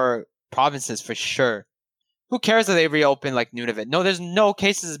 4 provinces for sure. Who cares if they reopen like Nunavut? No, there's no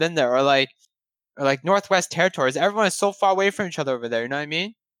cases been there, or like Northwest Territories. Everyone is so far away from each other over there. You know what I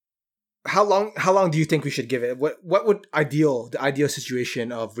mean? How long do you think we should give it? What would the ideal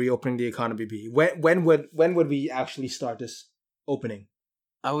situation of reopening the economy be? When would we actually start this opening?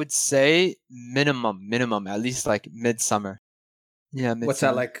 I would say minimum, at least like midsummer. Yeah, midsummer. What's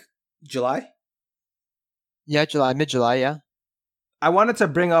that, like July? Yeah, mid-July, yeah. I wanted to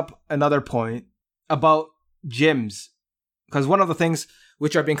bring up another point about gyms, because one of the things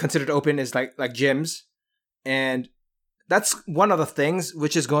which are being considered open is like gyms, and that's one of the things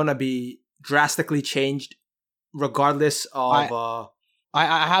which is going to be drastically changed regardless of...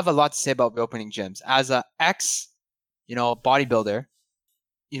 I have a lot to say about reopening gyms. As a bodybuilder,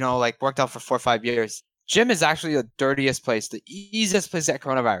 like worked out for 4 or 5 years, gym is actually the dirtiest place, the easiest place to get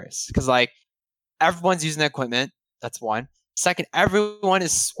coronavirus. Because like everyone's using the equipment. That's one. Second, everyone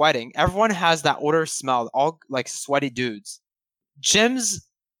is sweating. Everyone has that odor smell, all like sweaty dudes. Gyms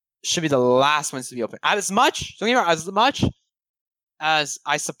should be the last ones to be open. As much as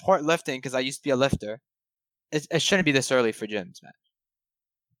I support lifting, because I used to be a lifter, it shouldn't be this early for gyms, man.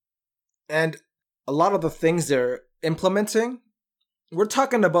 And a lot of the things they're implementing, we're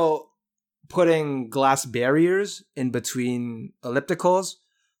talking about putting glass barriers in between ellipticals.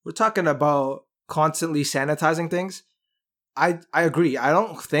 We're talking about constantly sanitizing things. I agree. I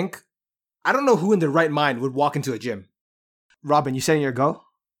don't know who in their right mind would walk into a gym. Robin, you saying you're go?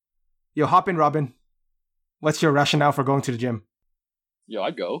 Yo, hop in, Robin. What's your rationale for going to the gym? Yo,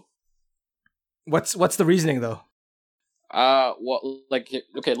 I'd go. What's the reasoning though? Well, like,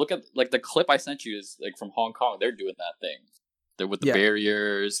 okay, look at like the clip I sent you is like from Hong Kong. They're doing that thing. They're with the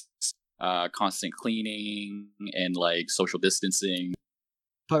barriers, constant cleaning, and like social distancing.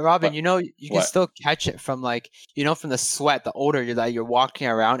 But Robin, you can still catch it from like from the sweat, the odor that you're walking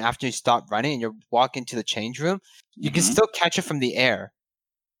around after you stop running and you're walking to the change room. You can still catch it from the air.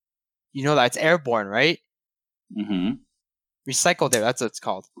 You know that it's airborne, right? Mm-hmm. Recycle day. That's what it's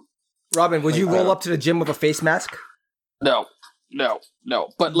called. Robin, would you roll up to the gym with a face mask? No.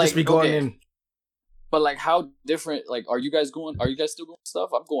 But like, Just be going in. But like, how different? Like, are you guys still going stuff?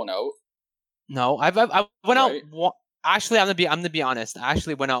 I'm going out. No, I went out. Actually, I'm gonna be honest. I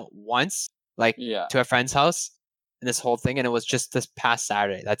actually went out once, like to a friend's house, and this whole thing, and it was just this past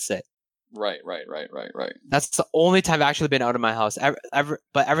Saturday. That's it. Right. That's the only time I've actually been out of my house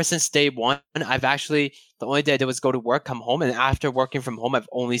but ever since day one, I've actually the only day I did was go to work, come home, and after working from home, I've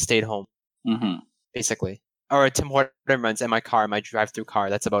only stayed home, basically, or Tim Hortons in my car, my drive-through car.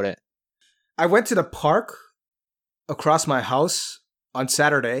 That's about it. I went to the park across my house on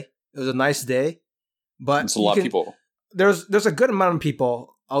Saturday. It was a nice day, but it's a lot of people. There's a good amount of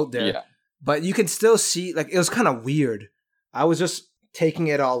people out there, but you can still see, like, it was kind of weird. I was just taking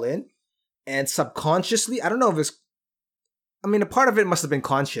it all in, and subconsciously, I don't know if it's, I mean, a part of it must have been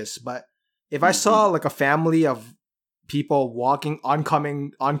conscious, but if I saw like a family of people walking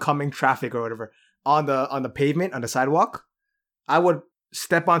oncoming traffic or whatever on the pavement, on the sidewalk, I would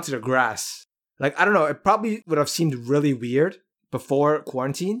step onto the grass. Like, I don't know, it probably would have seemed really weird before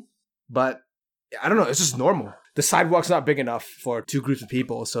quarantine, but I don't know, it's just normal. The sidewalk's not big enough for two groups of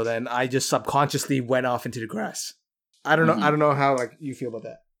people, so then I just subconsciously went off into the grass. I don't know. I don't know how like you feel about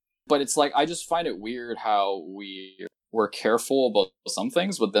that. But it's like, I just find it weird how we're careful about some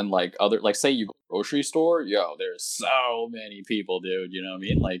things, but then like say you go to the grocery store, there's so many people, dude. You know what I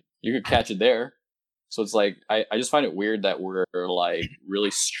mean? Like, you could catch it there. So it's like, I just find it weird that we're like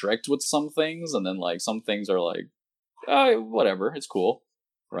really strict with some things, and then like some things are like, whatever, it's cool,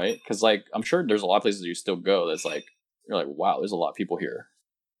 right? Because like, I'm sure there's a lot of places you still go that's like, you're like, wow, there's a lot of people here.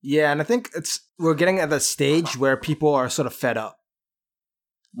 Yeah, and I think we're getting at the stage where people are sort of fed up.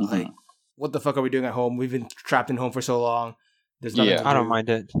 Like, what the fuck are we doing at home? We've been trapped in home for so long. There's nothing to do. I don't mind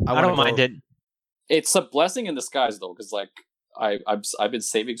it. I don't mind it. It's a blessing in disguise though, because like I've been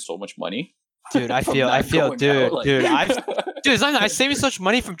saving so much money. Dude, I feel, dude, I'm saving so much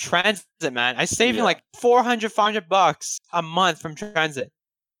money from transit, man. I'm saving like $400 a month from transit.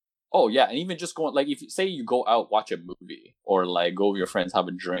 Oh yeah, and even just going, like, if you say you go out, watch a movie, or like go with your friends, have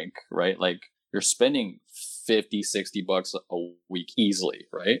a drink, right? Like, you're spending $50-$60 a week easily,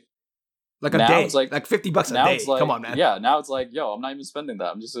 right? Like a now day, it's like $50 a day. It's like, come on, man. Yeah, now it's like, I'm not even spending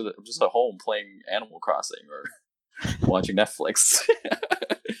that. I'm just at home playing Animal Crossing or watching Netflix.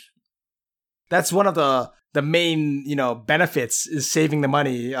 That's one of the main, benefits is saving the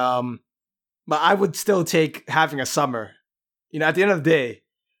money. But I would still take having a summer. At the end of the day,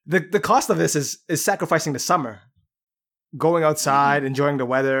 the cost of this is sacrificing the summer. Going outside, enjoying the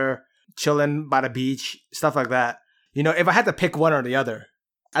weather, chilling by the beach, stuff like that. If I had to pick one or the other,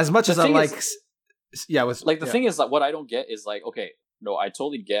 as much as I like... the thing is, like, what I don't get is, like, okay, no, I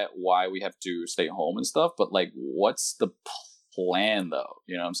totally get why we have to stay home and stuff, but, like, what's the plan, though?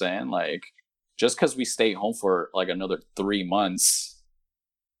 You know what I'm saying? Like, just because we stay home for, like, another 3 months,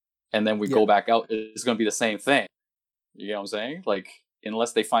 and then we go back out, it's going to be the same thing. You know what I'm saying? Like,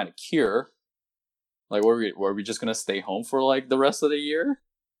 unless they find a cure, like, were we just going to stay home for, like, the rest of the year?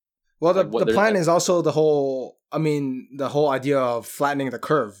 Well, the plan is also the whole idea of flattening the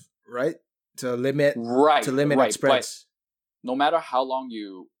curve, right? To limit spreads. No matter how long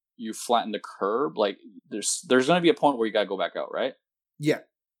you flatten the curve, like, there's going to be a point where you got to go back out, right? Yeah.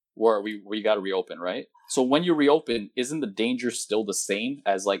 Where we got to reopen, right? So when you reopen, isn't the danger still the same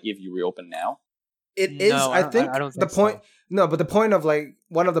as, like, if you reopen now? It is. I think the point. So. No, but the point of, like,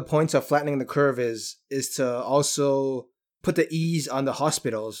 one of the points of flattening the curve is to also put the ease on the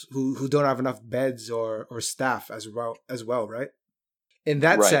hospitals who don't have enough beds or staff as well, right? In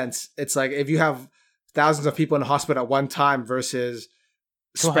that sense, it's like if you have thousands of people in the hospital at one time versus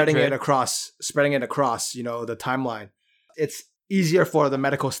spreading it across, the timeline, it's easier for the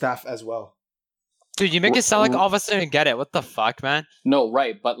medical staff as well. Dude, you make it sound like all of us didn't get it. What the fuck, man? No,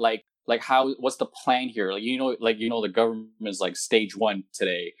 right, but like what's the plan here? Like, the government is like stage 1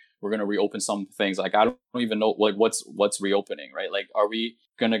 today. We're going to reopen some things. Like, I don't even know, like, what's reopening, right? Like, are we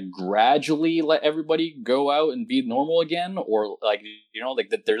going to gradually let everybody go out and be normal again? Or, like,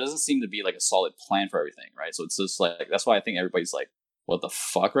 there doesn't seem to be, like, a solid plan for everything, right? So it's just, like, that's why I think everybody's like, what the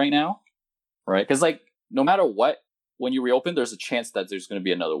fuck right now? Right? Because, like, no matter what, when you reopen, there's a chance that there's going to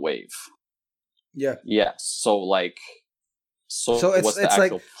be another wave. Yeah. Yeah. So, like, so what's the it's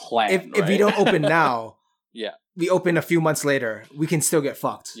actual like, plan, if we don't open now... Yeah. We open a few months later, we can still get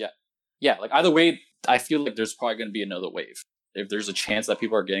fucked. Yeah. Yeah, like, either way, I feel like there's probably going to be another wave. If there's a chance that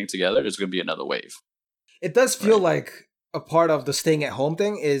people are getting together, there's going to be another wave. It does feel like a part of the staying at home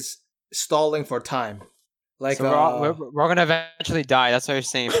thing is stalling for time. Like, so we're going to eventually die. That's what you're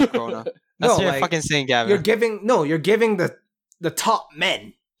saying for Corona. That's what you're fucking saying, Gavin. You're giving the top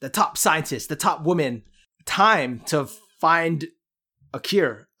men, the top scientists, the top women time to find a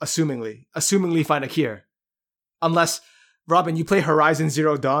cure, assumingly find a cure. Unless, Robin, you play Horizon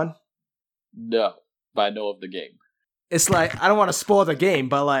Zero Dawn? No, but I know of the game. It's like, I don't want to spoil the game,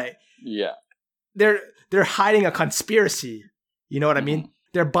 but like, Yeah. they're hiding a conspiracy. You know what I mean?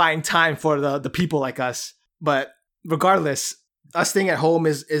 They're buying time for the people like us. But regardless, us staying at home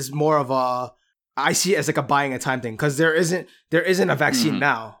is more of a, I see it as like a buying a time thing, because there isn't a vaccine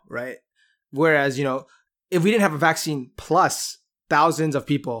now, right? Whereas, you know, if we didn't have a vaccine plus thousands of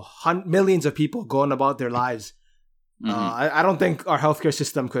people, millions of people going about their lives, I don't think our healthcare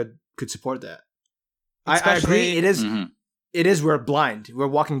system could support that. I agree. It is. We're blind. We're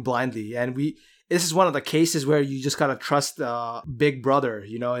walking blindly, and this is one of the cases where you just gotta trust Big Brother.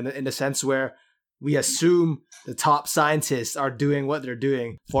 You know, in the sense where we assume the top scientists are doing what they're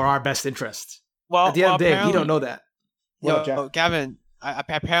doing for our best interest. Well, at the end of the day, we don't know that. Gavin,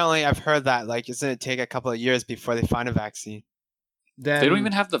 apparently I've heard that like it's gonna take a couple of years before they find a vaccine. Then They don't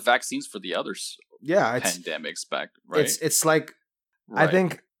even have the vaccines for the others. Yeah, Pandemics back, right? It's like Right. I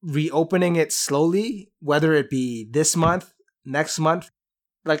think reopening it slowly, whether it be this month, next month.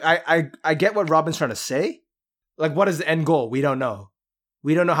 Like I get what Robin's trying to say. Like, what is the end goal? We don't know.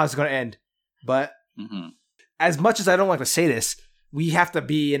 We don't know how it's going to end. But as much as I don't like to say this, we have to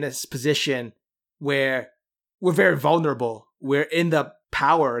be in this position where we're very vulnerable. We're in the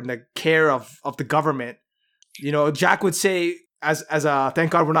power and the care of the government. You know, Jack would say as a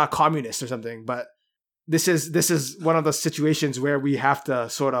thank God we're not communists or something, but this is one of the situations where we have to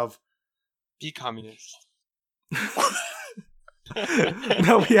sort of be communist.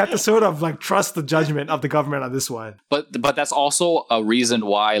 No, we have to sort of like trust the judgment of the government on this one. But that's also a reason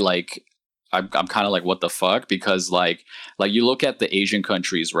why like I'm kind of like, what the fuck? Because like you look at the Asian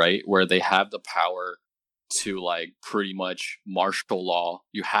countries, right, where they have the power to like pretty much martial law.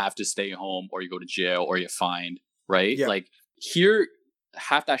 You have to stay home or you go to jail or you're fined, right? Yeah. Like here,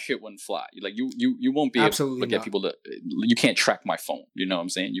 half that shit wouldn't fly. Like you won't be Absolutely able to get not. people to. You can't track my phone. You know what I'm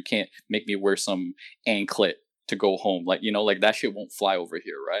saying? You can't make me wear some anklet to go home. Like, you know, like that shit won't fly over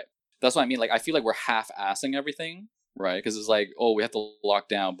here, right? That's what I mean. Like I feel like we're half-assing everything, right? Because it's like, oh, we have to lock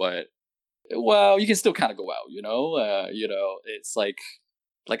down, but well, you can still kind of go out, you know. It's like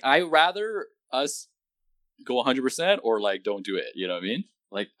I rather us go 100% or like don't do it. You know what I mean?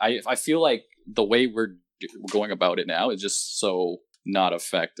 Like I feel like the way we're going about it now is just so not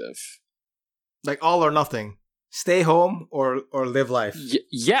effective. Like all or nothing. Stay home or live life.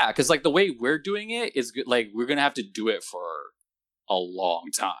 Yeah, because like the way we're doing it is good. Like we're gonna have to do it for a long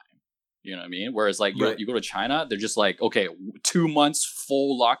time. You know what I mean? Whereas like you go to China, they're just like, okay, 2 months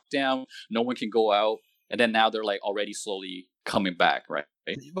full lockdown, no one can go out, and then now they're like already slowly coming back, right?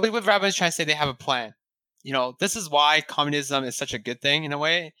 But what Robin's trying to say, they have a plan. You know, this is why communism is such a good thing in a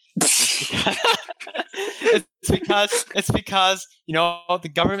way. It's because you know the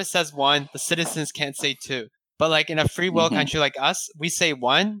government says one, the citizens can't say two. But like in a free will country like us, we say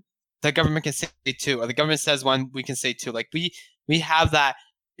one, the government can say two, or the government says one, we can say two. Like we have that,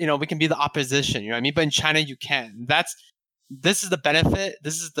 you know, we can be the opposition. You know what I mean? But in China, you can't. This is the benefit.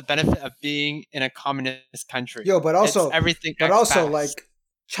 This is the benefit of being in a communist country. Yo, but also it's everything. But also, like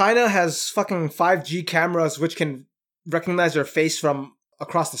China has fucking 5G cameras which can recognize your face from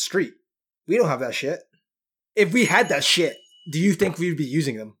across the street. We don't have that shit. If we had that shit, do you think we'd be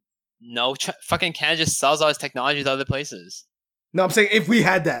using them? No, fucking Canada just sells all its technology to other places. No, I'm saying if we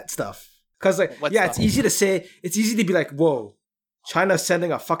had that stuff. Because like, What yeah, stuff? it's easy to say. It's easy to be like, whoa, China's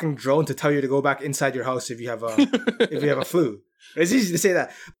sending a fucking drone to tell you to go back inside your house if you have a flu. It's easy to say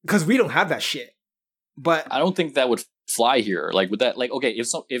that because we don't have that shit. But I don't think that would fly here. Like with that, like okay,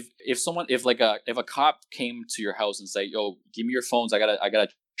 if a cop came to your house and say, "Yo, give me your phones. I gotta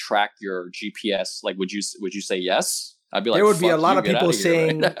track your GPS." Like, would you say yes? I'd be like, there would be a "Fuck lot you, of get people outta here,"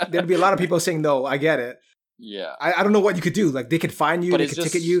 saying right? there'd be a lot of people saying no. I get it. Yeah, I don't know what you could do. Like they could fine you, But they it's could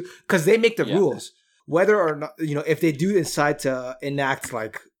just- ticket you because they make the Yeah. rules. Whether or not, you know, if they do decide to enact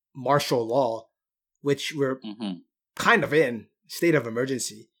like martial law, which we're kind of in state of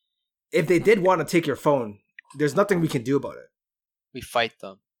emergency. If they did want to take your phone, there's nothing we can do about it. We fight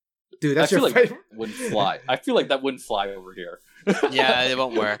them. Dude, I that's feel your like fight. that wouldn't fly. I feel like that wouldn't fly over here. Yeah, it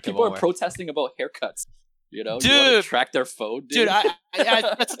won't work. People are protesting about haircuts. You know, Dude. you want to track their phone, Dude, I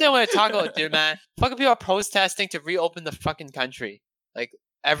that's something I want to talk about, dude, man. Fucking people are protesting to reopen the fucking country, like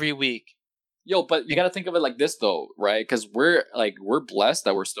every week. Yo, but you got to think of it like this though, right? Because we're blessed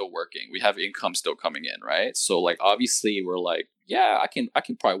that we're still working. We have income still coming in, right? So like obviously we're like, yeah, I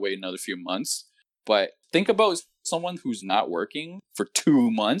can probably wait another few months. But think about someone who's not working for 2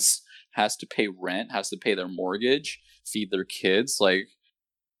 months, has to pay rent, has to pay their mortgage, feed their kids, like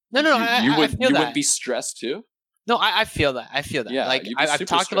No, you I feel that. wouldn't be stressed too. No, I feel that. I feel that. Yeah, Like you'd be I've super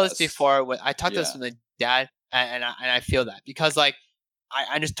talked about this stressed. before. I talked about this with my dad, and I feel that because like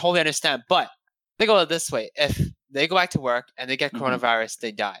I just totally understand. But think about it this way: if they go back to work and they get coronavirus,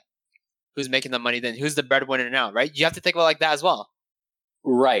 they die. Who's making the money then? Who's the breadwinner now? Right? You have to think about it like that as well.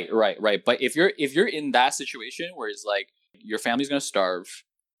 Right. But if you're in that situation where it's like your family's gonna starve,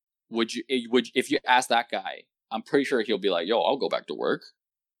 would if you ask that guy, I'm pretty sure he'll be like, "Yo, I'll go back to work."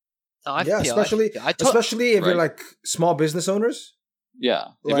 No, especially if you're like small business owners. Yeah,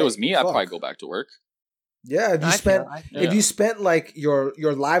 if it was me, I'd probably go back to work. Yeah, if you spent like your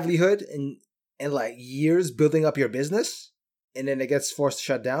livelihood and like years building up your business, and then it gets forced to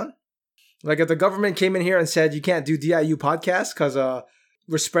shut down. Like if the government came in here and said you can't do DIU podcast because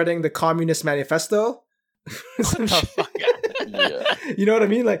we're spreading the Communist Manifesto. What the fuck? Yeah. You know what I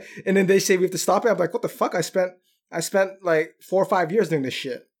mean? Like, and then they say we have to stop it. I'm like, what the fuck? I spent like 4 or 5 years doing this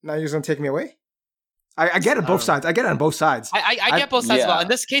shit. Now you're just gonna take me away? I get it both sides. I get it on both sides. I get both sides. Well, in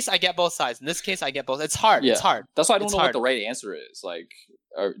this case, I get both sides. In this case, I get both. It's hard. Yeah. It's hard. That's why I don't know what the right answer is. Like,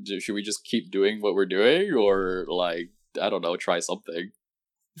 should we just keep doing what we're doing, or like, I don't know, try something?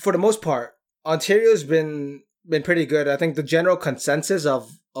 For the most part, Ontario's been pretty good. I think the general consensus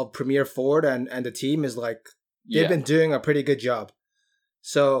of Premier Ford and the team is like they've been doing a pretty good job.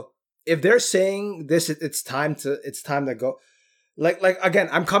 So if they're saying this, it's time to go. Like again,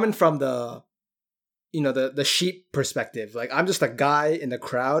 I'm coming from the the sheep perspective. Like I'm just a guy in the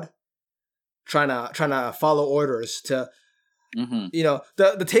crowd trying to follow orders to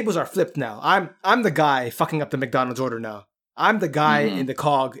the tables are flipped now. I'm the guy fucking up the McDonald's order now. I'm the guy in the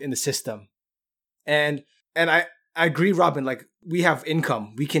cog in the system. And I agree, Robin, like we have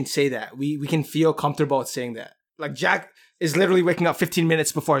income. We can say that. We can feel comfortable with saying that. Like Jack is literally waking up 15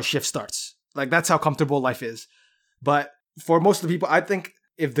 minutes before his shift starts. Like that's how comfortable life is. But for most of the people, I think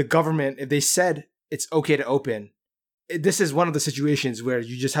if they said it's okay to open, this is one of the situations where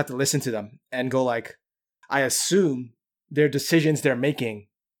you just have to listen to them and go like, I assume their decisions they're making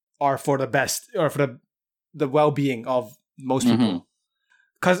are for the best or for the well-being of most people.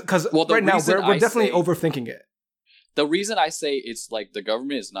 Because right now we're definitely overthinking it. The reason I say it's like the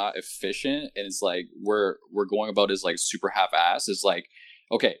government is not efficient and it's like we're going about is like super half-assed is like,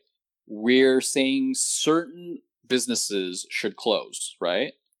 okay, we're saying certain businesses should close,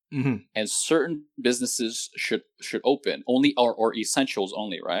 right? And certain businesses should open only or essentials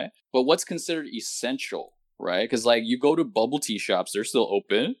only, right? But what's considered essential, right? Because like you go to bubble tea shops, they're still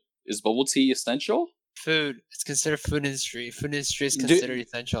open. Is bubble tea essential? Food. It's considered food industry. Food industry is considered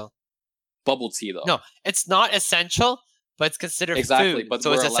essential. Bubble tea though. No, it's not essential, but it's considered food. But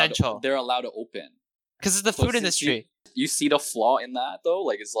so it's essential. They're allowed to open because it's the food industry. You see the flaw in that though?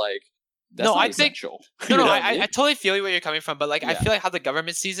 Like it's like that's not essential. I totally feel where you're coming from, but like I feel like how the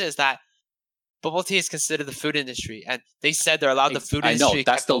government sees it is that bubble tea is considered the food industry, and they said they're allowed the food industry. I know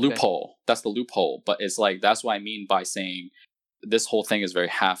that's the loophole. That's the loophole. But it's like that's what I mean by saying this whole thing is very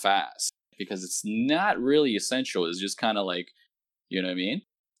half-assed because it's not really essential. It's just kind of like, you know what I mean?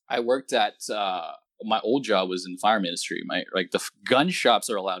 I worked at my old job was in fire ministry. Like the gun shops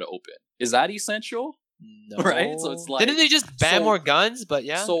are allowed to open. Is that essential? No. Right. So it's like didn't they just ban more guns? But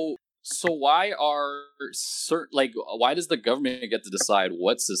yeah. So why why does the government get to decide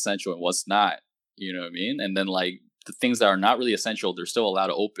what's essential and what's not? You know what I mean? And then like the things that are not really essential, they're still allowed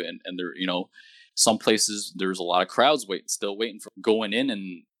to open. And they're, some places there's a lot of crowds still waiting for going in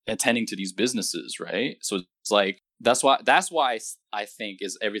and attending to these businesses, right? So it's like that's why I think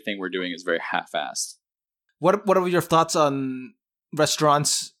is everything we're doing is very half-assed. What are your thoughts on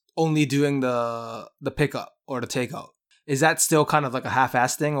restaurants only doing the pickup or the takeout? Is that still kind of like a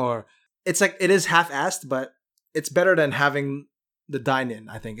half-assed thing, or it's like it is half-assed, but it's better than having the dine-in?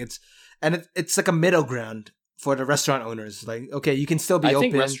 I think it's like a middle ground for the restaurant owners. Like, okay, you can still be open. I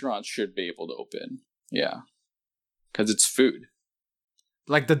think restaurants should be able to open, yeah, because it's food.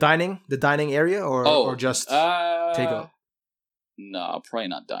 Like the dining area, or just takeout. No, probably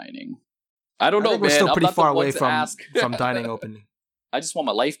not dining. I don't know, man. We're still pretty far away from dining opening. I just want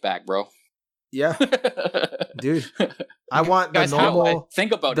my life back, bro. Yeah, dude. I want the normal.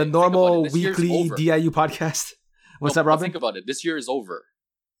 Think about the normal weekly DIU podcast. What's that, Robin? Think about it. This year is over.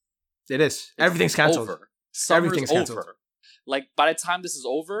 It is. Everything's canceled. Everything's canceled. Over. Like by the time this is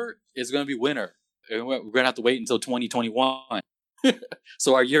over, it's gonna be winter. We're gonna have to wait until 2021.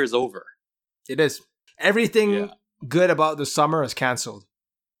 So our year is over. It is. Everything good about the summer is canceled.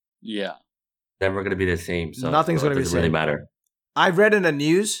 Yeah. Never going to be the same. So nothing's going to be the same. Doesn't really matter. I read in the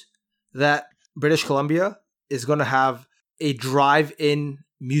news that British Columbia is going to have a drive-in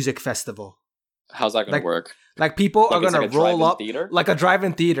music festival. How's that gonna Like- work? Like people are it's gonna like a roll drive-in up theater? like a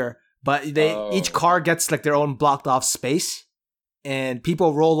drive-in theater, but each car gets like their own blocked off space, and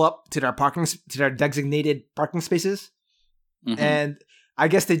people roll up to their designated parking spaces, Mhm. and I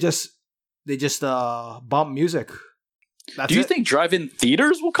guess they just bump music. That's Do you it. think drive-in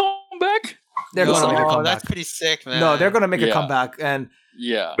theaters will come back? They're Yo, gonna make a comeback? that's pretty sick, man. No, they're gonna make a Yeah. comeback, and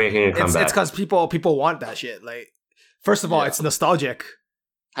Yeah. Making a it's comeback. because people want that shit. Like, first of all, Yeah. it's nostalgic.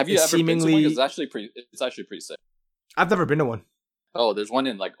 Have you It's ever been to one? seemingly- It's actually pretty sick. I've never been to one. Oh, there's one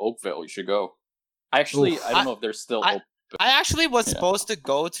in like Oakville. You should go. Actually, Oof. I don't know if they're still open. I actually was Yeah. supposed to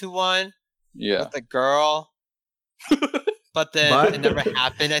go to one Yeah. with a girl, but then But- it never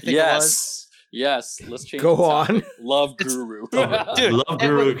happened. I think it was. Yes. Let's change. Go the topic. on. Love It's- Guru. Dude, Love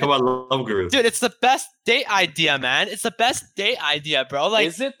Guru, come on, Love Guru. Dude, it's the best date idea, man. It's the best date idea, bro. Like,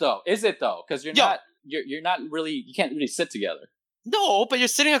 is it though? Because Yo. you're not really. You can't really sit together. no, but you're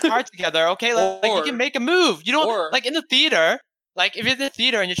sitting in a car together, okay? Like you Or- can make a move. You don't or- like in the theater. Like if you're in the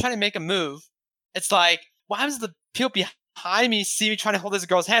theater and you're trying to make a move, it's like, what happens if the people behind me see me trying to hold this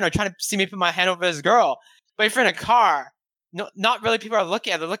girl's hand or trying to see me put my hand over this girl? But if you're in a car, no, not really. People are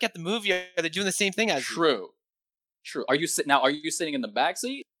looking at. They're looking at the movie. Or they're doing the same thing as you. True. Are you sitting in the back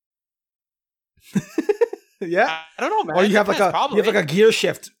seat? Yeah. I don't know, man. Or you have like Depends, a probably. you have like a gear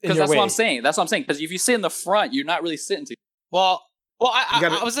shift in Because your that's way. what I'm saying. That's what I'm saying. Because if you sit in the front, you're not really sitting together. Well, I You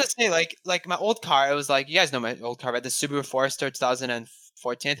gotta- was gonna say like my old car. It was like you guys know my old car, right? The Subaru Forester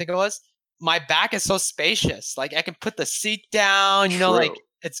 2014, I think it was. My back is so spacious. Like I can put the seat down. You know, like True.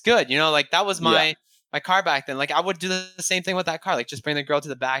 it's good. You know, like that was my Yeah. my car back then. Like I would do the same thing with that car. Like just bring the girl to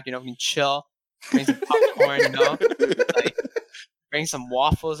the back. You know, we can chill, bring some popcorn. You know, like bring some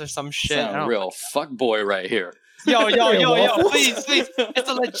waffles or some shit. I Sound don't- real fuck boy right here. Yo, Waffles? please. It's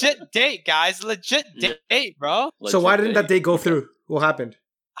a legit date, guys. Legit Yeah. date, bro. So why Legit didn't that date go through? What happened?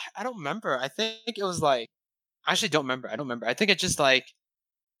 I don't remember. I think it was like I actually don't remember. I don't remember. I think it just like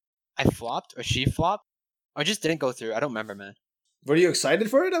I flopped or she flopped or just didn't go through. I don't remember, man. Were you excited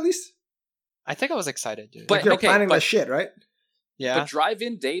for it at least? I think I was excited, dude. But- Like you're okay, planning but- that shit, right? yeah. But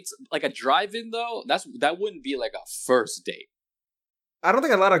drive-in dates, like a drive-in though, that wouldn't be like a first date. I don't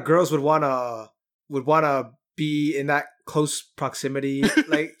think a lot of girls would wanna be in that close proximity,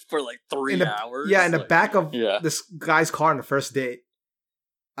 like For like 3 in the hours. yeah, in the like- back of Yeah. this guy's car on the first date.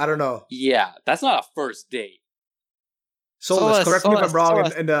 I don't know. Yeah, that's not a first date. Soulless, correct me if I'm Soulless, wrong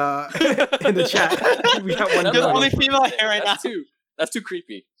Soulless. in the in the chat. We got one That's You're the girl. only female here right now. That's too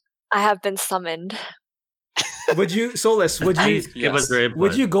creepy. I have been summoned. Would you, Soulless? Would you Please give us Yes. your input.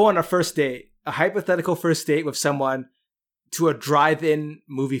 would you go on a first date, a hypothetical first date with someone, to a drive-in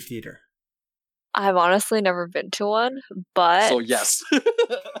movie theater? I've honestly never been to one, but So yes.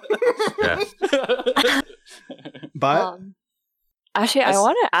 Yeah. But actually, I That's-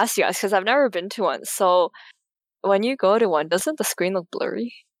 want to ask you guys because I've never been to one. So, when you go to one, doesn't the screen look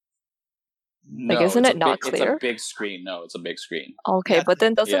blurry? No, isn't it's it a not It's a clear? big screen. No, it's a big screen. Okay, Yeah, but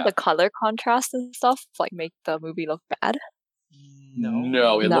then doesn't yeah. the color contrast and stuff like make the movie look bad?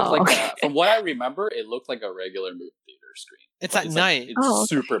 No, it No, looked like okay. from what I remember, it looked like a regular movie theater screen. It's Like, at like- night. it's Oh, okay.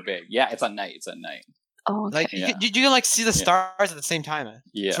 super big. Yeah, it's at night. It's at night. Oh, okay. Like Yeah. you can like see the Yeah. stars at the same time, man.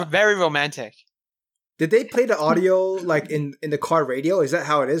 It's Yeah. very romantic. did they play the audio like in the car radio? Is that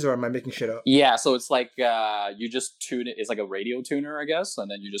how it is, or am I making shit up? Yeah, so it's like you just tune it. It's like a radio tuner, I guess, and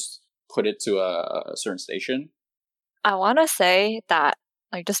then you just put it to a certain station. I want to say that,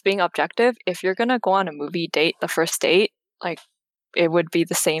 like, just being objective, if you're gonna go on a movie date, the first date, like, it would be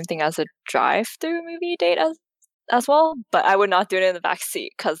the same thing as a drive-through movie date as well. But I would not do it in the back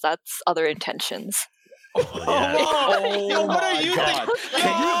seat because that's other intentions. Yeah. Yo, what are you God. thinking?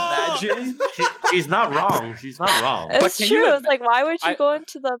 Can you imagine? She's not wrong. She's not wrong. But It's can you true. ima- It's like, why would you I- go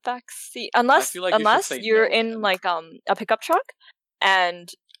into the back seat unless feel like you should say you're no, in then. like a pickup truck and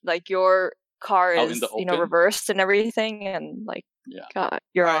like your car Out in is the open? reversed and everything and like Yeah.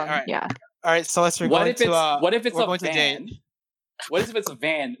 you're Alright, on alright. yeah. All right, so let's What going if it's to what if it's we're a going to van? date. What if it's a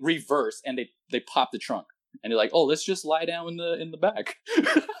van reverse and they pop the trunk and you're like, oh, let's just lie down in the back.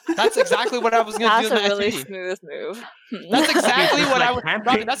 That's exactly what I was gonna That's do in a the really SUV. smooth move. That's exactly what Like I was. camping.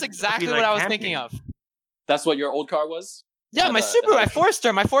 Robin, that's exactly Be what like I was camping. thinking of. That's what your old car was. Yeah, my Had a- Subaru, had my a-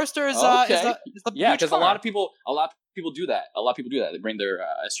 Forester. My Forester is Okay. is the Yeah, huge because a car. lot of people do that. A lot of people do that. They bring their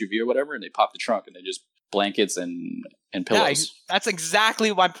SUV or whatever and they pop the trunk and they just blankets and Yeah, pillows. that's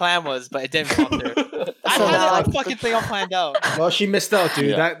exactly what my plan was, but it didn't fall through. I So had now that fucking thing all planned out. Well, she missed out,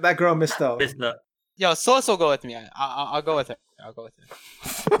 dude. Yeah. That girl missed out. It's the Yo, Solis will go with me. I'll go with her. I'll go with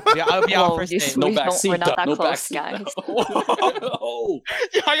her. Yeah, I'll be Well, our first you date. s- No We back don't- seat. we're not that no close, back seat, guys. no. Oh.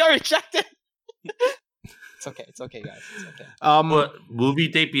 Yo, I got rejected. It's okay. It's okay, guys. It's okay. Would movie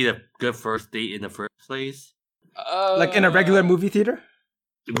date be a good first date in the first place? Like in a regular movie theater?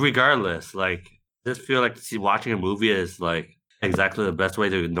 Regardless, like, I just feel like watching a movie is like exactly the best way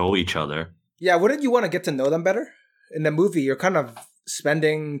to know each other. Yeah, wouldn't you want to get to know them better? In the movie, you're kind of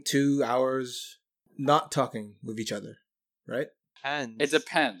spending 2 hours not talking with each other, right? It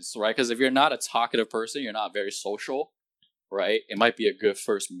depends, right? Because if you're not a talkative person, you're not very social, right? It might be a good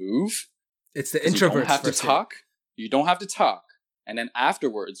first move. It's the 'cause introverts. You don't have to first talk. You don't have to talk. And then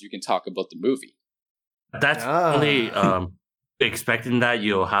afterwards, you can talk about the movie. That's only expecting that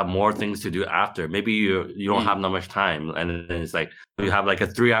you'll have more things to do after. Maybe you don't have that much time, and then it's like you have like a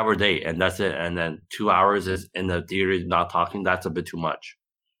 3-hour date, and that's it. And then 2 hours is in the theater not talking. That's a bit too much.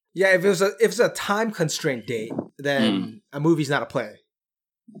 Yeah, if it's a time constraint date, then a movie's not a play.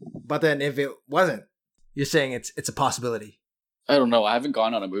 But then if it wasn't, you're saying it's a possibility. I don't know. I haven't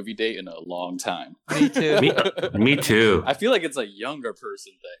gone on a movie date in a long time. Me too. Me too. I feel like it's a younger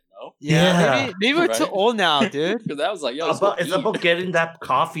person thing, no? Yeah. Maybe we're too Right? old now, dude. Because I was like, yo, It's about getting that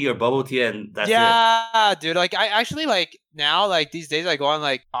coffee or bubble tea, and that's it. Yeah, dude. Like I actually like now, like these days, I go on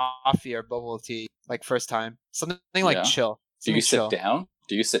like coffee or bubble tea, like first time, something like Yeah. chill. Do you Something sit chill. down?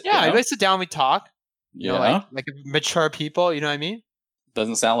 Do you sit Yeah, down? I sit down, we talk. You Yeah. know, like mature people. You know what I mean?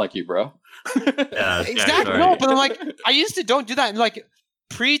 Doesn't sound like you, bro. Yeah, Exactly. sorry. No, but I'm like, I used to don't do that. And like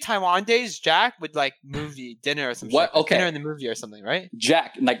pre-Taiwan days, Jack would like movie dinner or something. What? Okay. Dinner in the movie or something, right?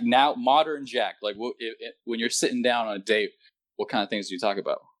 Jack, like now, modern Jack, like when you're sitting down on a date, what kind of things do you talk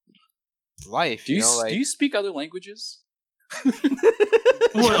about? Life. Do you, know, like, do you speak other languages?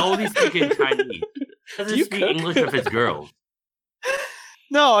 Would only speak in Chinese. Doesn't You speak cook? English with his girls.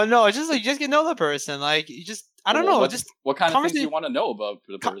 No, it's just like you just get to know the person. Like you just, I don't know, What, just what kind of things do you conversa- want to know about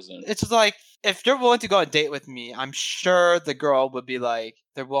the person? it's just like if you're willing to go on a date with me, I'm sure the girl would be like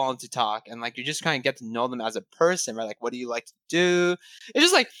they're willing to talk, and like you just kind of get to know them as a person, right? Like what do you like to do? It's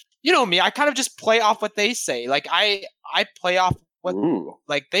just like you know me, I kind of just play off what they say. Like I play off what Ooh.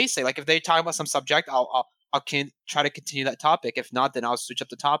 like they say. Like if they talk about some subject, I'll try to continue that topic. If not, then I'll switch up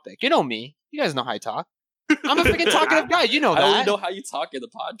the topic. You know me. You guys know how I talk. I'm a freaking talkative guy. You know I don't that. know how you talk in the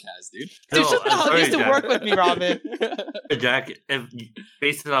podcast, dude. Dude, No, shut the I'm hell sorry, used to Jack. work with me, Robin. Jack, if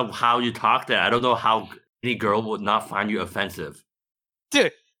based on how you talk there, I don't know how any girl would not find you offensive.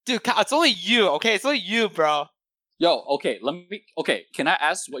 Dude, it's only you, okay? It's only you, bro. Yo, okay, can I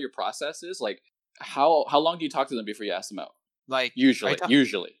ask what your process is? Like, how long do you talk to them before you ask them out? Like, Usually. it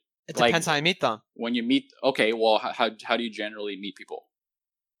like- depends how I meet them. When you meet, okay, well, how do you generally meet people?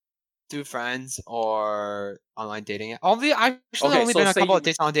 Through friends or online dating. Only Okay, only so been a say couple you- of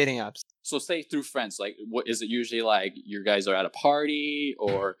dates on dating apps. So say through friends, like, what is it usually like? You guys are at a party,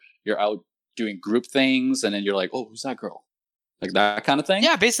 or you're out doing group things, and then you're like, oh, who's that girl? Like that kind of thing?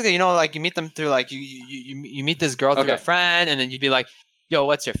 Yeah, basically, you know, like you meet them through like you meet this girl through Okay. a friend, and then you'd be like, yo,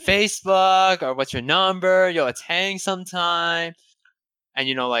 what's your Facebook or what's your number? Yo, let's hang sometime. And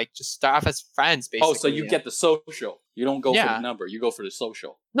you know, like just start off as friends, basically. Oh, so you get the social. You don't go for Yeah. the number. You go for the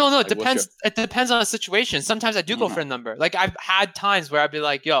social. No, it Like, what's depends. It depends on the situation. Sometimes I do go Mhm. for a number. Like I've had times where I'd be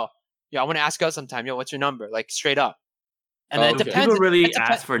like, "Yo, I want to ask you out sometime. Yo, what's your number?" Like straight up. And then Okay. it depends. People really it depen-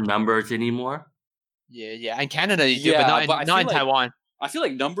 ask for numbers anymore. Yeah. In Canada you do, Yeah, but but I not in feel like- Taiwan. I feel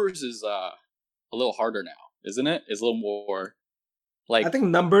like numbers is a little harder now, isn't it? It's a little more like I think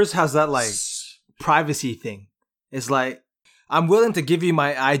numbers has that like privacy thing. It's like I'm willing to give you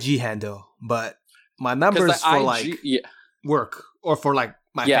my IG handle, but my numbers for like yeah, work or for like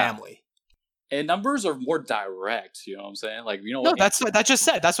my Yeah. family. and numbers are more direct. You know what I'm saying? Like you know, No, what that's what I just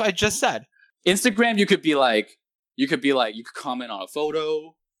said. Instagram. You could comment on a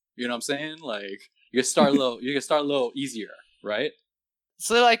photo. You know what I'm saying? Like you can start a little easier, right?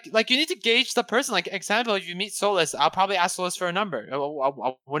 So like you need to gauge the person. Like example, if you meet Solus, I'll probably ask Solus for a number.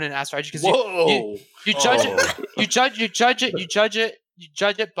 I wouldn't ask for IG because Whoa! you judge Oh. it. You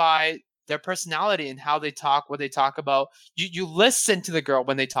judge it by their personality and how they talk, what they talk about. You listen to the girl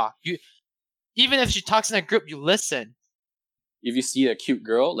when they talk. Even if she talks in a group, you listen. If you see a cute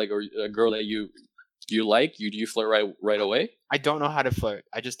girl, like or a girl that you like, do you flirt right away? I don't know how to flirt.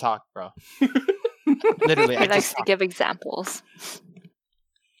 I just talk, bro. Literally, I He likes just to talk. give examples.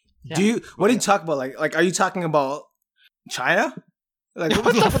 Yeah. Do you? What do you talk about? Like, are you talking about China? Like,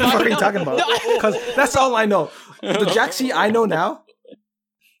 what the the fuck fuck? are you No. talking about? No. Because that's all I know. The Jaxie I know now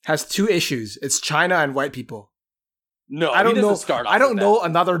has two issues. It's China and white people. No, I don't he doesn't know. Start off I don't with know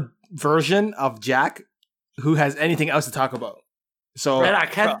another version of Jack who has anything else to talk about. So And I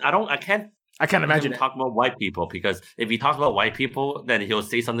can't I can't imagine it. talk about white people, because if he talks about white people, then he'll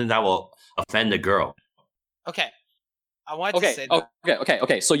say something that will offend the girl. Okay, I wanted that. to say that.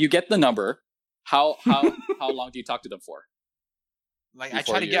 Okay. So you get the number, How long do you talk to them for? Like I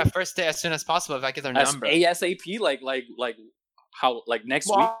try to get a first date as soon as possible if I get their number. ASAP, like how next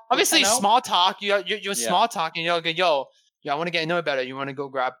week? Obviously, small talk. You small talk, and you'll go, yo, I want to get to know it better. You want to go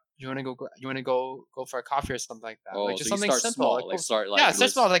for a coffee or something like that. Like just so something simple. Start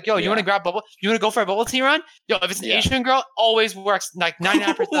small. Like, yo, you want to grab bubble? You want to go for a bubble tea run? Yo, if it's an Asian girl, always works like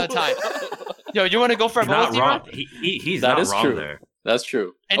 99% of the time. Yo, you want to go for a bubble tea run? He's not wrong true. there. That's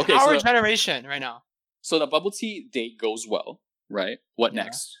true. In our generation right now. So the bubble tea date goes well, right? What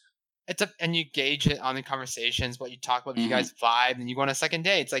next? And you gauge it on the conversations, what you talk about, you guys vibe, and you go on a second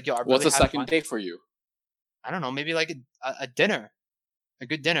date. It's like, yo, what's a second date for you? I don't know, maybe like a dinner, a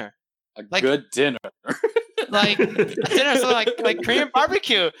good dinner, good dinner, like a dinner, something like Korean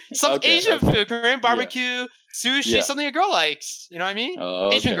barbecue, some Asian food, Korean barbecue, sushi, something a girl likes. You know what I mean?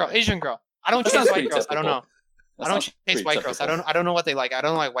 Asian girl. I don't chase white girls. I don't know. I don't chase white girls. I don't know what they like. I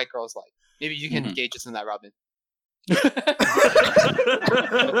don't know what white girls like. Maybe you can gauge us in that, Robin.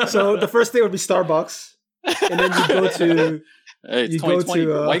 So the first day would be Starbucks, and then you go to. Hey, it's 2020.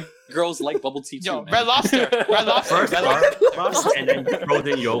 White girls like bubble tea too. Yo, man. Red Lobster. First Starbucks, and then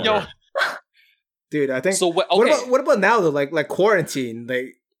frozen yogurt. Yo. Dude, I think. So what about now though? Like quarantine.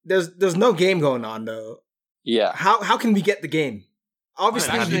 Like there's no game going on though. Yeah. How can we get the game?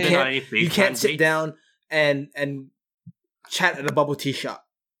 Obviously, you can't sit down and chat at a bubble tea shop.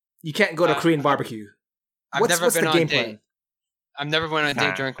 You can't go to Korean barbecue. What's the game plan? I've never went on a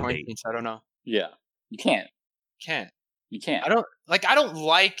date during quarantine, so I don't know. Yeah, you can't. You can't. I don't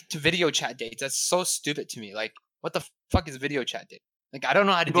like to video chat dates. That's so stupid to me. Like, what the fuck is video chat date? Like, I don't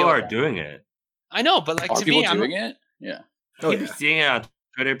know how to deal with that. People are doing it. I know, but like to me, I'm doing it. Yeah. I keep seeing it on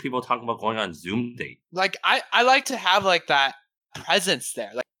Twitter. People talking about going on Zoom date. Like, I like to have like that presence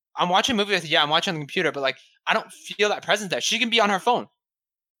there. Like, I'm watching a movie with I'm watching on the computer, but like, I don't feel that presence there. She can be on her phone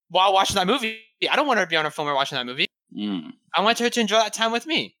while watching that movie. I don't want her to be on her phone while watching that movie. I want her to enjoy that time with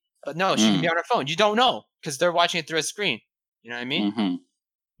me. But no, she can be on her phone. You don't know because they're watching it through a screen. You know what I mean?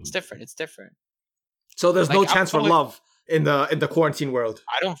 It's different. So there's no chance for love in the quarantine world.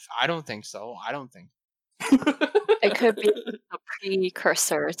 I don't think so. I don't think. It could be a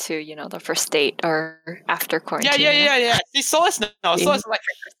precursor to the first date or after quarantine. Yeah. See, so it's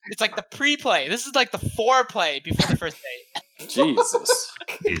it's like the pre-play. This is like the foreplay before the first date. Jesus.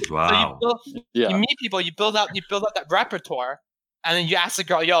 Wow. So you meet people. You build up that repertoire. And then you ask the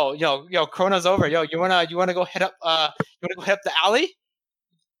girl, yo, Corona's over. Yo, you wanna go hit up the alley?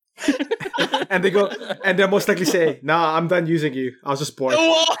 And they'll most likely say, "Nah, I'm done using you. I was just bored."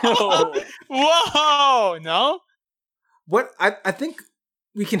 Whoa, no. What I think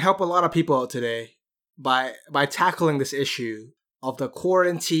we can help a lot of people out today by tackling this issue of the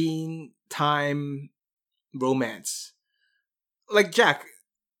quarantine time romance. Like Jack.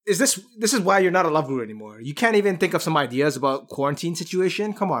 This is why you're not a love guru anymore. You can't even think of some ideas about quarantine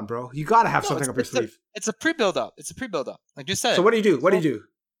situation. Come on, bro. You gotta have something up your sleeve. It's a pre-build-up. Like you said. So what do you do?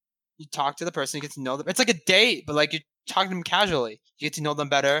 You talk to the person. You get to know them. It's like a date, but like you talk to them casually. You get to know them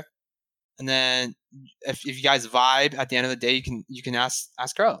better, and then if you guys vibe at the end of the day, you can ask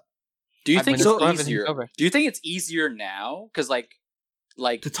her out. Do you think it's easier? Do you think it's easier now? Because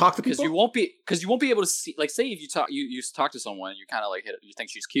like to talk to people, because you won't be able to see. Like, say if you talk to someone, you kind of like you think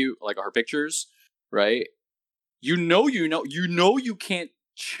she's cute, like her pictures, right? You can't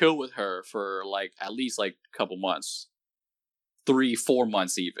chill with her for like at least like a couple months, 3-4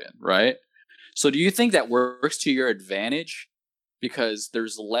 months even, right? So do you think that works to your advantage because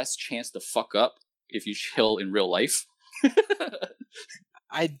there's less chance to fuck up if you chill in real life?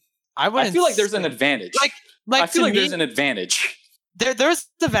 I feel like there's an advantage. I feel like there's an advantage. There's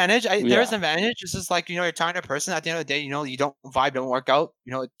the advantage. There is an advantage. It's just like you're talking to a person. At the end of the day, you don't vibe, don't work out.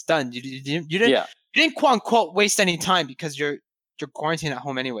 It's done. You didn't quote unquote waste any time because you're quarantined at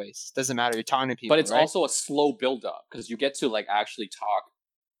home anyways. Doesn't matter. You're talking to people. But it's also a slow build up because you get to like actually talk.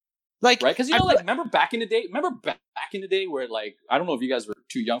 Like, right? Because remember back in the day where like I don't know if you guys were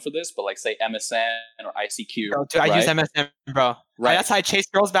too young for this, but like say MSN or ICQ. Bro, dude, I use MSN, bro. Right. That's how I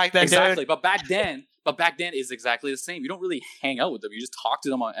chased girls back then. Exactly. Dude. But back then is exactly the same. You don't really hang out with them. You just talk to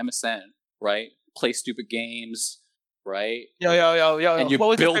them on MSN, right? Play stupid games, right? Yo. And you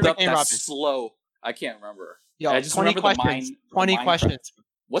build up that slow. I can't remember. Yo, I just 20 remember questions. the 20 mind questions.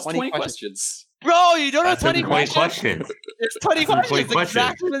 What's 20 questions? Bro, you don't know That's 20 questions? questions. It's 20 questions.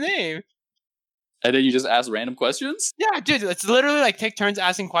 Exactly the name. And then you just ask random questions? Yeah, dude. It's literally like take turns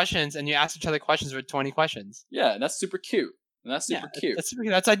asking questions, and you ask each other questions for 20 questions. Yeah, and that's super cute. That's super cute.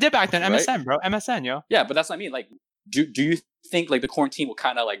 That's what I did back then. Right? MSN, bro. MSN, yo. Yeah, but that's what I mean. Like, do you think like the quarantine will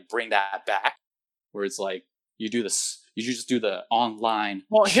kind of like bring that back, where it's like you do this, You should just do the online.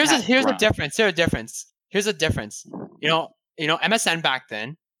 Well, here's a round. difference. Here's a difference. You know, MSN back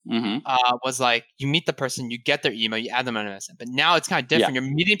then was like you meet the person, you get their email, you add them on MSN. But now it's kind of different. You're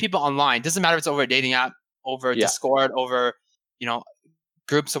meeting people online. Doesn't matter if it's over a dating app, over Discord, over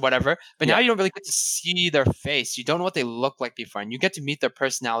groups or whatever. But now you don't really get to see their face. You don't know what they look like before, and you get to meet their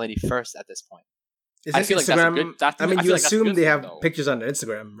personality first at this point. I feel Instagram, like that's you assume they have pictures on their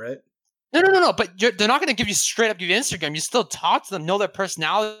Instagram, right? No. But they're not going to give you Instagram. You still talk to them, know their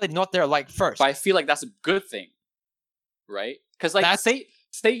personality, know what they're like first. But I feel like that's a good thing, right? Because like say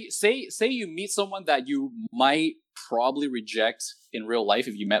you meet someone that you might probably reject in real life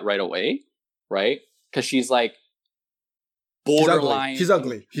if you met right away, right? Because she's like borderline. She's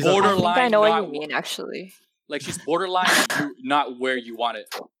ugly. Borderline. I know what you mean, actually. Like she's borderline, not where you want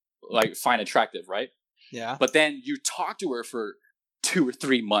it. Like find attractive, right? Yeah. But then you talk to her for 2 or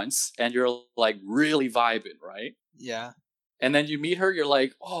 3 months, and you're like really vibing, right? Yeah. And then you meet her, you're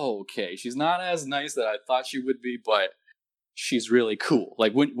like, oh, okay, she's not as nice that I thought she would be, but she's really cool.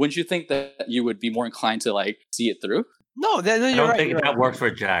 Like, wouldn't you think that you would be more inclined to like see it through? No, then I don't think that works for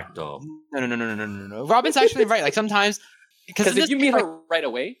Jack though. No. Robin's actually right. Like sometimes. Because if you meet her right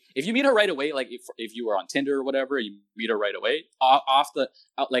away, like if you were on Tinder or whatever, you meet her right away, off the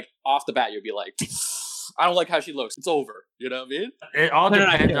bat, you'll be like, I don't like how she looks. It's over. You know what I mean? It all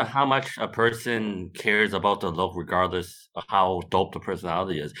depends on how much a person cares about the look, regardless of how dope the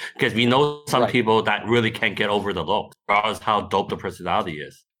personality is. Because we know some people that really can't get over the look, regardless of how dope the personality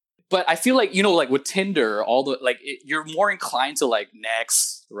is. But I feel like, like with Tinder, you're more inclined to like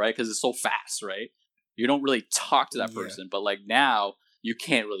next, right? Because it's so fast, right? You don't really talk to that person, but like now you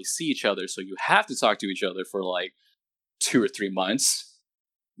can't really see each other, so you have to talk to each other for like 2 or 3 months.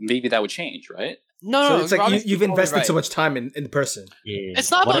 Maybe that would change, right? No, it's like you've invested so much time in the person. Yeah. It's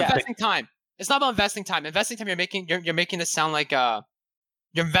not about investing time. It's not about investing time. Investing time, you're making this sound like you're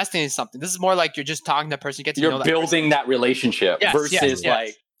investing in something. This is more like you're just talking to the person. You get to know that building person. that relationship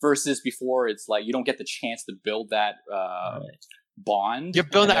versus before it's like you don't get the chance to build that bond. You're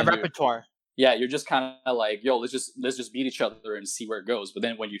building that repertoire. Yeah, you're just kind of like, yo, let's just meet each other and see where it goes. But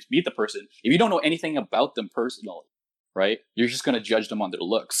then when you meet the person, if you don't know anything about them personally, right, you're just gonna judge them on their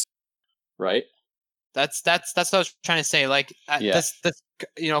looks, right? That's what I was trying to say. Like this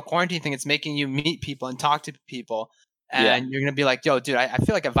quarantine thing, it's making you meet people and talk to people, and you're gonna be like, yo, dude, I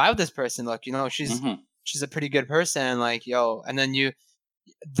feel like I vibe with this person. Look, she's a pretty good person. Like, yo, and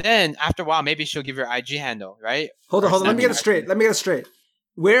then after a while, maybe she'll give your IG handle, right? Hold on. Let me get it straight.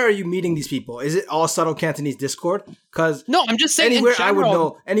 Where are you meeting these people? Is it all Subtle Cantonese Discord? Because no, I'm just saying anywhere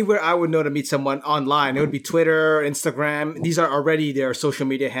I would know to meet someone online, it would be Twitter, Instagram. These are already their social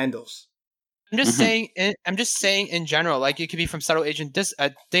media handles. I'm just saying in general, like it could be from Subtle Agent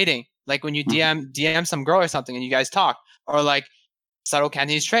dating, like when you DM some girl or something and you guys talk, or like Subtle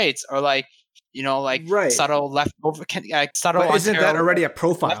Cantonese traits, or like subtle leftover. Subtle. But isn't that already a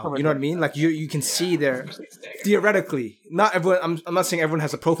profile? You know what I mean? Like you can see there theoretically. Not everyone. I'm not saying everyone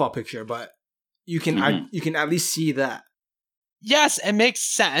has a profile picture, but you can you can at least see that. Yes, it makes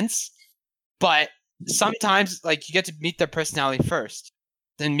sense, but sometimes like you get to meet their personality first,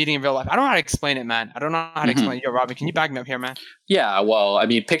 then meeting in real life. I don't know how to explain it, man. I don't know how to explain it. Yo, Robin, can you back me up here, man? Yeah, well, I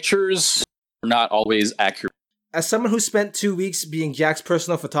mean, pictures are not always accurate. As someone who spent 2 weeks being Jack's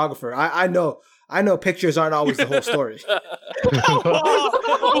personal photographer, I know pictures aren't always the whole story.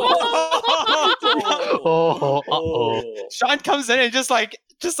 Sean comes in and just like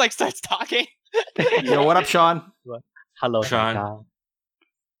starts talking. Yo, what up, Sean? Hello, Sean.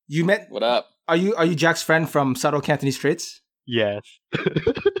 You met? What up? Are you Jack's friend from Subtle Cantonese Traits? Yes.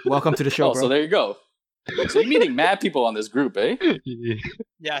 Welcome to the show, bro. So there you go. So you're meeting mad people on this group, eh?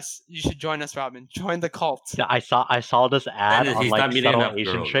 Yes, you should join us, Robin. Join the cult. Yeah, I saw this ad on like Subtle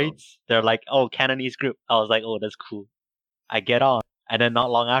Asian Traits. They're like, oh, Cantonese group. I was like, oh, that's cool. I get on, and then not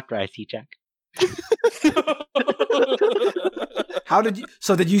long after, I see Jack.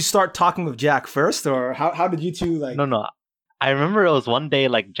 Did you start talking with Jack first, or how did you two like? No. I remember it was one day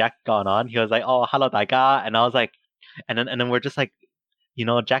like Jack got on. He was like, oh, hello, daga, and I was like, and then we're just like,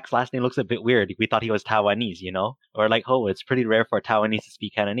 Jack's last name looks a bit weird. We thought he was Taiwanese, or like, oh, it's pretty rare for Taiwanese to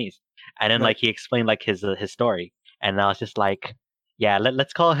speak Cantonese. And then like he explained like his story, and I was just like, yeah,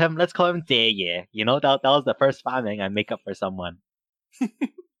 let's call him Jie. That was the first farming I make up for someone.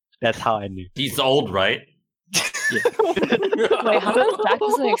 That's how I knew. He's old, right? Yeah. Wait, how come Jack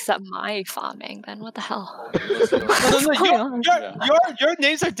doesn't accept my farming then? What the hell? No, your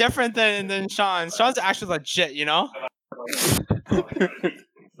names are different than Sean's. Sean's actually legit,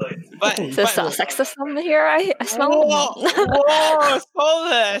 But Is this sexism here? I smell. whoa,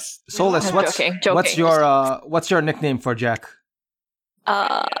 Solus. Solus, I'm what's joking. what's your nickname for Jack? Do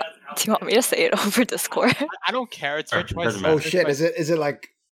you want me to say it over Discord? I don't care. It's your choice. Doesn't matter. Oh shit! Is it like?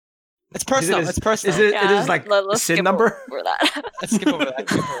 It's personal. It's personal. Is it? It is like let's SIN skip number. over that. Let's skip over that.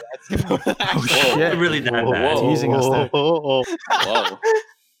 Skip over that. Oh shit! Really that bad. Teasing us there. Whoa.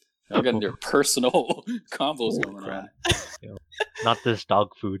 Y'all got your personal combos going on. Not this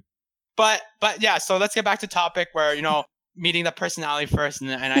dog food. But yeah, so let's get back to topic where, meeting the personality first.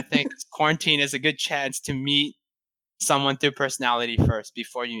 And I think quarantine is a good chance to meet someone through personality first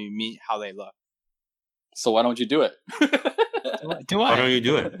before you meet how they look. So why don't you do it? Do Why don't I? you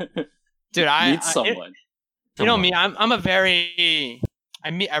do it? Dude, Meet someone. you know me, I'm a very,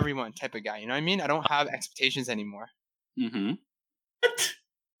 I meet everyone type of guy. You know what I mean? I don't have expectations anymore. Mm-hmm.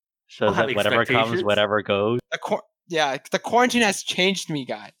 So Don't have that whatever comes, expectations? whatever goes. The quarantine has changed me,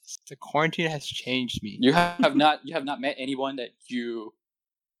 guys. The quarantine has changed me. You have not met anyone that you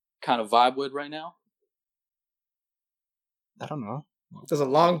kind of vibe with right now? I don't know. That's a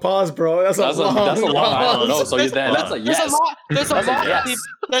long pause, bro. That's a long I don't pause. know. So that's a yes.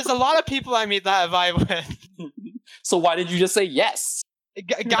 There's a lot of people I meet that I vibe with. So why did you just say yes?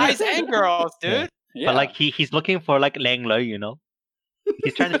 Guys and girls, dude. Yeah. But like he's looking for like Lang Loi,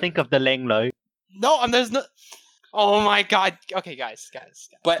 He's trying to think of the Lang Loi. No, there's no. Oh my god. Okay, guys.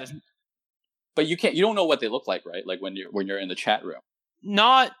 But you can't. You don't know what they look like, right? Like when you're in the chat room.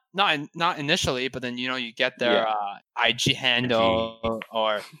 Not initially, but then you get their IG handle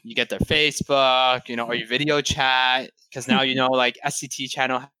or you get their Facebook, or your video chat, because now like SCT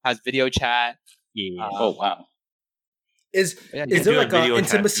channel has video chat. Yeah. Oh wow. Is Yeah, there do a like a video chat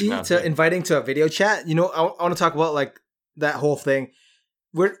intimacy now, to yeah. inviting to a video chat? I want to talk about like that whole thing.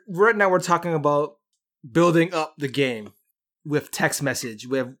 Right now we're talking about building up the game with text message,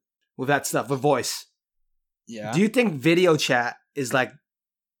 with that stuff, with voice. Yeah. Do you think video chat is like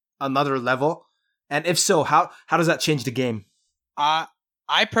another level? And if so, how does that change the game? I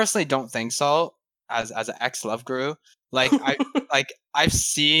personally don't think so. As an ex love guru, I've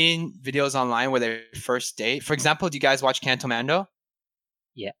seen videos online where they first date. For example, do you guys watch Cantomando?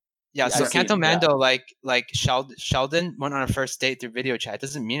 Yeah. Yeah. So I've seen it, Cantomando, like Sheldon went on a first date through video chat. It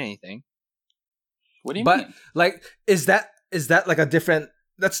doesn't mean anything. What do you But mean? like, is that like a different?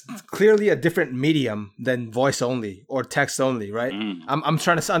 That's clearly a different medium than voice only or text only, right? Mm. I'm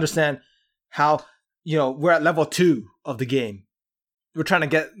trying to understand how we're at level 2 of the game. We're trying to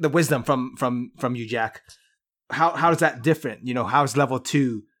get the wisdom from you, Jack. How is that different? How is level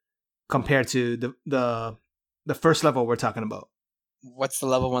 2 compared to the first level we're talking about? What's the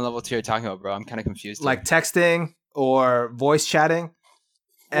level 1, level 2 you're talking about, bro? I'm kind of confused. Like texting or voice chatting?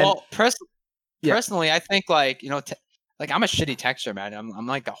 Well, personally, I think like I'm a shitty texter, man. I'm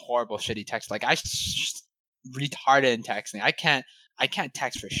like a horrible shitty texter. Like retarded in texting. I can't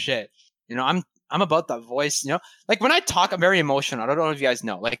text for shit. I'm about that voice. Like when I talk, I'm very emotional. I don't know if you guys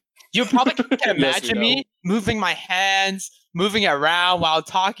know. Like you probably can imagine me moving my hands, moving around while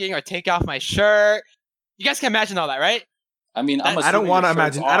talking, or take off my shirt. You guys can imagine all that, right? I mean, I don't want to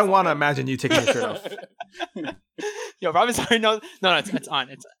imagine. I don't want to imagine you taking your shirt off. Yo, Robin, sorry, no, it's on.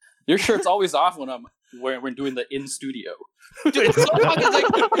 Your shirt's always off when we're doing the in studio. Dude, it's so fucking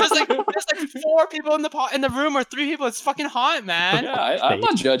there's 4 people in the room or 3 people. It's fucking hot, man. Yeah, I'm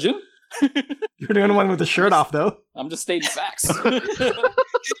not judging. You're the only one with the shirt off, though. I'm just stating facts.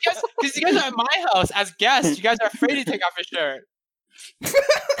 Because you guys are at my house as guests. You guys are afraid to take off your shirt.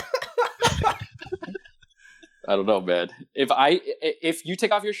 I don't know, man. If you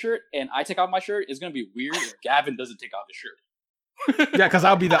take off your shirt and I take off my shirt, it's gonna be weird if Gavin doesn't take off his shirt. Yeah, because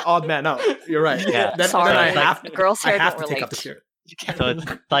I'll be the odd man out. You're right. Yeah. Then Sorry, I have girls' I hair have don't to take relate. off the shirt. So it's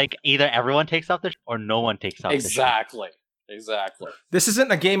like either everyone takes off the shirt or no one takes off Exactly. This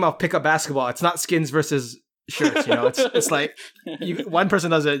isn't a game of pickup basketball. It's not skins versus shirts. It's like one person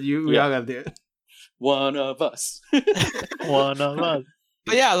does it, we all gotta do it. One of us. the shirt. One of us.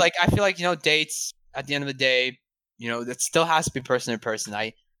 But yeah, like I feel like dates at the end of the day, that still has to be person to person.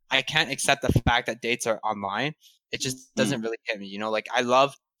 I can't accept the fact that dates are online. It just doesn't really hit me. Like I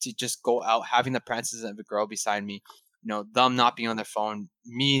love to just go out, having the presence of a girl beside me. Them not being on their phone,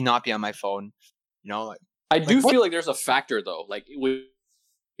 me not be on my phone. I do feel like there's a factor though. Like when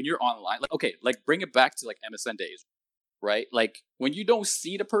you're online, like okay, like bring it back to like MSN days, right? Like when you don't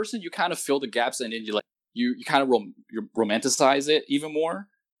see the person, you kind of fill the gaps, and then you kind of you romanticize it even more.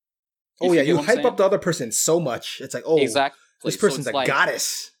 Oh yeah, you hype up the other person so much. It's like, oh, exactly. this person's a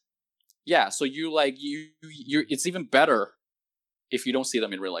goddess. Yeah, so you it's even better if you don't see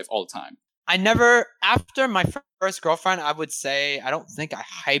them in real life all the time. I never, after my first girlfriend, I would say I don't think I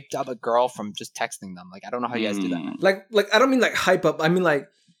hyped up a girl from just texting them. Like I don't know how you guys do that. Like I don't mean like hype up. I mean like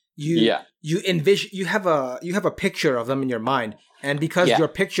you envision, you have a picture of them in your mind, and because your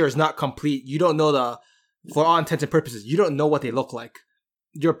picture is not complete, you don't know for all intents and purposes, you don't know what they look like.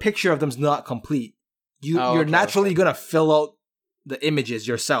 Your picture of them is not complete. You're naturally gonna fill out the images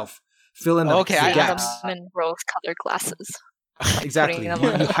yourself. Fill in the gaps. I in rose-colored glasses. Exactly. You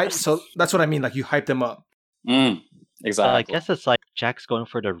hype. So that's what I mean. Like you hype them up. Exactly. I guess it's like Jack's going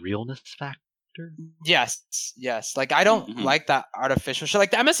for the realness factor. Yes. Like I don't like that artificial shit. Like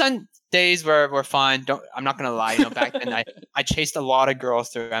the MSN days were fun. I'm not gonna lie. Back then I chased a lot of girls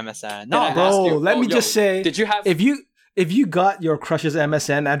through MSN. No, bro. Let me just say, did you have if you got your crush's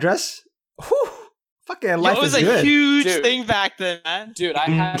MSN address? Whew, fucking life it was is a good. huge thing back then, man. Dude,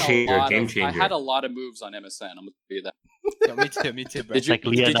 I had a lot of moves on MSN. I'm gonna tell you that. Yo, me too, bro. Did you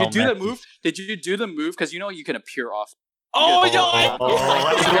do the move? Did you do the move? Because you can appear off.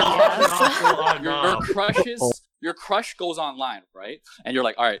 Your crush goes online, right? And you're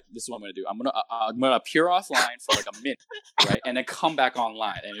like, all right, this is what I'm gonna do. I'm gonna appear offline for like a minute, right? And then come back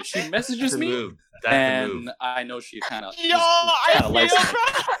online. And if she messages me, then I know she kind of likes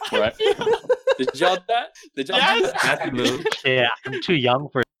me, right? Did y'all do that? Did y'all do that? That's the move. Yeah, I'm too young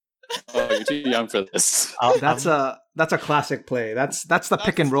for. Oh, you're too young for this. That's a classic play. That's the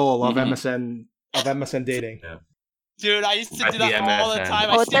pick and roll of MSN dating. Yeah. Dude, I used to do that all the time.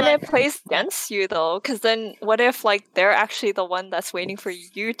 Oh, then it plays against you though, because then what if like they're actually the one that's waiting for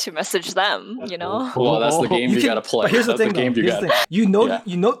you to message them? Well, that's the game you gotta play. But here's the thing, you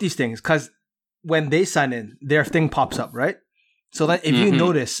note these things because when they sign in, their thing pops up, right? So that if you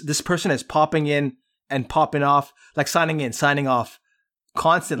notice this person is popping in and popping off, like signing in, signing off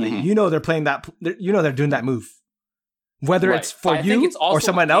constantly, they're playing that. They're doing that move. Whether it's for you or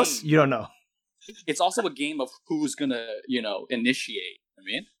someone else, you don't know. It's also a game of who's gonna, initiate. I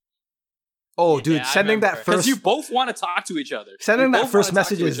mean, dude, sending that first, because you both want to talk to each other. Sending that first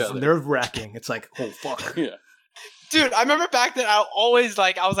message is nerve wracking. It's like, oh fuck. Yeah. Dude, I remember back then. I was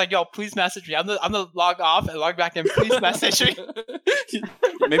like, yo, please message me. I'm the log off and log back in. Please message me.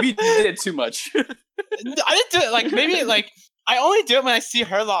 Maybe you did it too much. I didn't do it. Like maybe like. I only do it when I see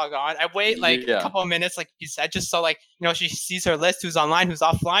her log on. I wait a couple of minutes, like you said, just so she sees her list, who's online, who's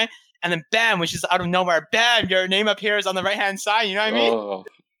offline, and then bam, which is out of nowhere, bam, your name appears on the right hand side. You know what I mean? Oh.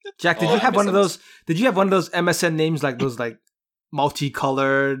 Jack, did you have one of those? Did you have one of those MSN names like those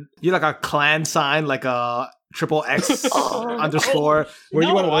multicolored? You like a clan sign, like a XXX underscore? Were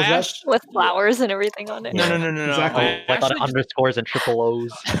you one of those guys? With flowers and everything on it? No. Exactly. I thought underscores and triple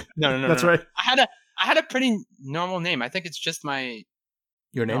O's. No. That's right. I had a pretty normal name. I think it's just your name.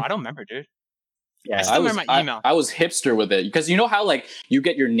 No, I don't remember, dude. Yeah, I still remember my email. I was hipster with it because you know how you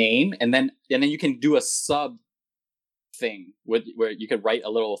get your name and then you can do a sub thing where you could write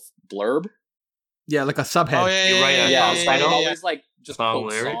a little blurb. Yeah, like a subhead. Oh yeah. I always just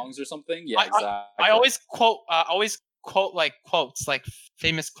quote songs or something. Yeah, exactly. I always quote like quotes, like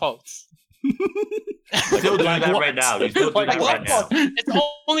famous quotes. You still do that right now. It's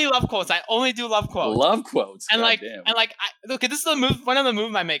only love quotes. I only do love quotes. Love quotes. And look, this is the move. One of the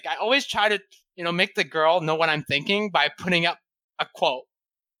moves I make. I always try to, make the girl know what I'm thinking by putting up a quote,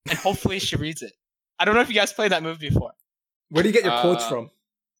 and hopefully she reads it. I don't know if you guys played that move before. Where do you get your quotes from?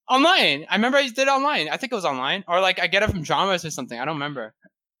 Online. I remember I did it online. I think it was online, or I get it from dramas or something. I don't remember.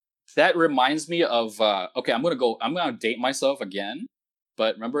 That reminds me of. Okay, I'm gonna date myself again.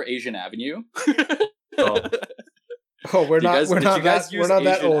 But remember Asian Avenue? We're not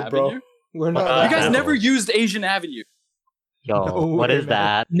that old, bro. We're not. You guys never used Asian Avenue. Yo, what is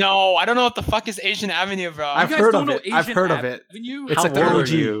that? No, I don't know what the fuck is Asian Avenue, bro. I've heard of it. It's like the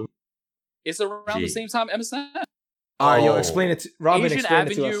OG. It's around the same time MSN. All right, yo, explain it. Robin, explain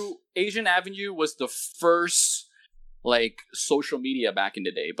it to us. Asian Avenue was the first social media back in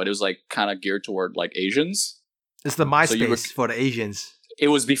the day, but it was kind of geared toward Asians. It's the MySpace for the Asians. It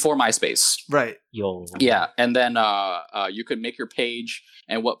was before MySpace, right? Yo, yeah, and then you could make your page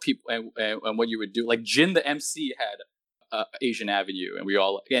and what people and what you would do. Like Jin, the MC, had Asian Avenue, and we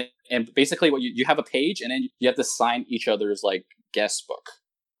all and basically what you have a page, and then you have to sign each other's guest book.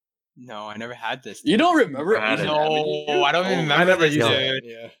 No, I never had this. You don't remember? No, I don't even remember. I never used it.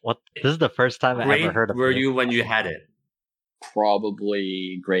 Yeah. What? This is the first time I ever heard of it. Were you when you had it?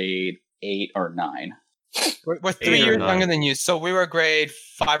 Probably grade 8 or 9. We're 3 years younger than you, so we were grade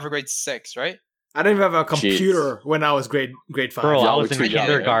 5 or grade 6, right? I didn't even have a computer when I was grade 5. Bro, I was in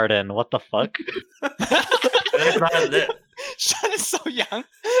kindergarten. Young. What the fuck? Sean is so young.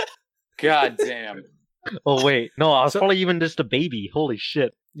 God damn. Oh wait, no, I was probably even just a baby. Holy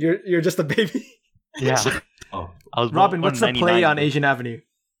shit. You're just a baby. Yeah. Oh, I was Robin, born what's the play 99. on Asian Avenue?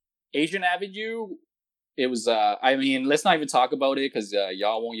 Asian Avenue. It was. I mean, let's not even talk about it because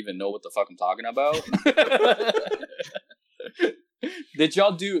y'all won't even know what the fuck I'm talking about. Did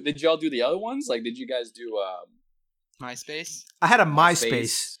y'all do the other ones? Like, did you guys do MySpace. I had a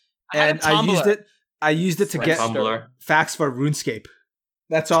MySpace, and I used it to get Tumblr. facts for RuneScape.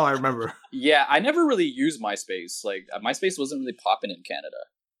 That's all I remember. Yeah, I never really used MySpace. Like, MySpace wasn't really popping in Canada.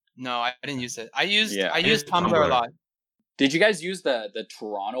 No, I didn't use it. I used used Tumblr a Tumblr. lot. Did you guys use the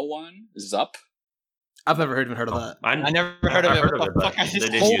Toronto one, Zup? I've never even heard of that. I never heard of it. Heard What of the it, fuck? but I just- they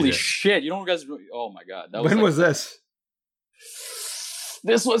did Holy use it. shit! You know, guys. Oh my god, that was When like- was this?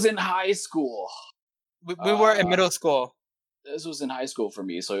 This was in high school. we were in middle school. This was in high school for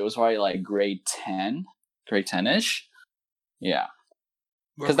me, so it was probably like grade 10-ish. Yeah,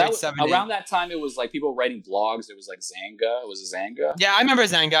 We were because grade that was, 7, 8. around that time it was like people writing blogs. It was like Zanga. It was a Zanga. Yeah, I remember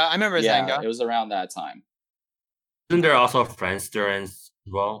Zanga. Yeah, it was around that time. Isn't there also Friendster as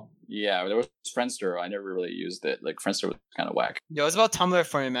well? Yeah, there was Friendster. I never really used it. Like Friendster was kind of whack. Yo, it's about Tumblr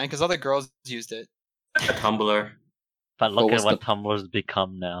for me, man, because all the girls used it. Tumblr. But look what's at what Tumblr's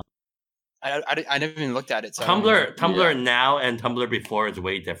become now. I never even looked at it. So I don't know. Tumblr now and Tumblr before is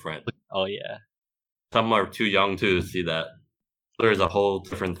way different. Oh yeah. Some are too young to see that. Tumblr is a whole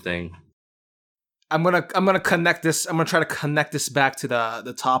different thing. I'm gonna connect this. I'm gonna try to connect this back to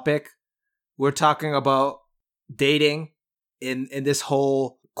the topic. We're talking about dating in this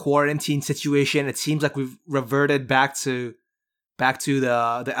whole quarantine situation. It seems like we've reverted back to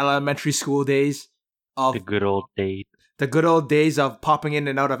the elementary school days of The good old days. the good old days of popping in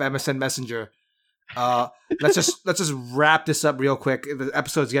and out of MSN Messenger. Let's just wrap this up real quick. The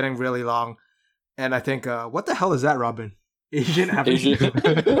episode's getting really long, and I think what the hell is that, Robin? Asian Avenue.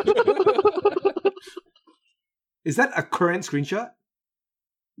 Is that a current screenshot?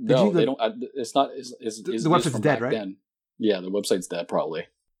 No, they don't. It's not. It's The website's from dead, back right? then. Yeah, the website's dead probably.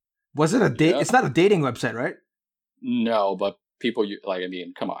 Was it a date? Yeah. It's not a dating website, right? No, but people like. I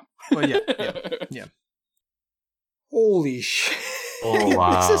mean, come on. Well, yeah. Holy shit! Oh,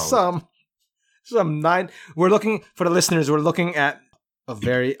 wow. This is some nine. We're looking for the listeners. We're looking at a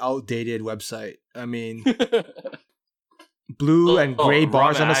very outdated website. I mean, blue and gray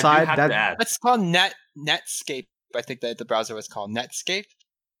bars Robin, on the I do side. have That to ask. It's called Netscape. I think that the browser was called Netscape.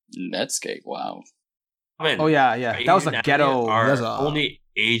 Netscape. Wow. Robin, oh yeah. That was a Asian ghetto. Are That's a, only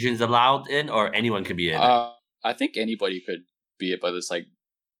Asians allowed in, or anyone could be in? I think anybody could be it, but it's like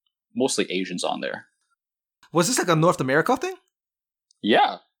mostly Asians on there. was this like a North America thing?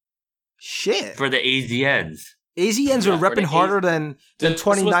 Yeah. Shit. For the AZNs. AZNs Yeah, were for the repping harder than This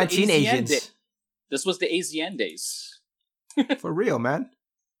was the 2019 AZN Asians. day. This was the AZN days. For real, man.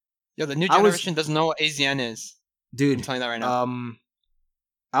 Yo, the new I was- generation doesn't know what AZN is. I'm Dude, telling you that right now.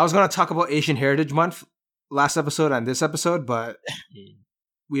 I was gonna talk about Asian Heritage Month last episode and this episode, but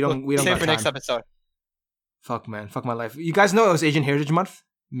we don't Save got for next time. episode. Fuck man, fuck my life. You guys know it was Asian Heritage Month,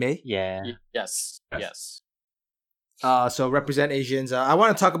 May. Yeah. Yes. Yes. Yes. So represent Asians. I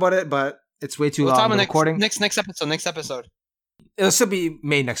want to talk about it, but it's way too We'll talk long. about The recording. next episode. Next episode. It'll still be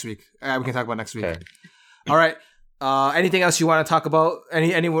May next week. We can talk about next week. Okay. All right. Anything else you want to talk about?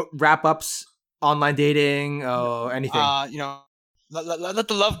 Any wrap ups? Online dating? Anything? Let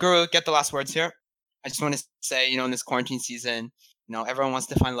the love guru get the last words here. I just want to say, in this quarantine season, everyone wants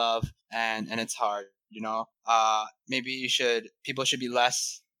to find love, and it's hard. Maybe people should be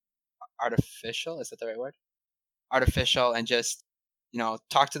less artificial. Is that the right word? Artificial, and just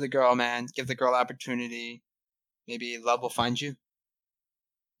talk to the girl, man. Give the girl opportunity. Maybe love will find you,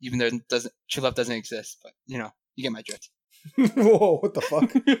 even though true love doesn't exist. But you get my drift. Whoa! What the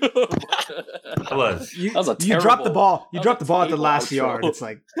fuck? That was. You, That was a you dropped the terrible- ball. You that dropped the was a ball at the terrible last outro. yard. It's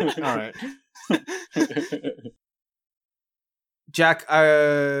like, all right, Jack.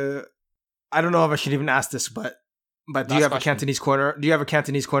 I don't know if I should even ask this, but do you Last have a question. Cantonese corner? Do you have a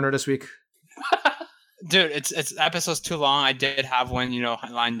Cantonese corner this week? Dude, it's episode's too long. I did have one,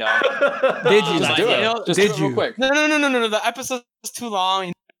 lined up. Did you? Just do it. Just Did do it real you? quick. No. The episode's too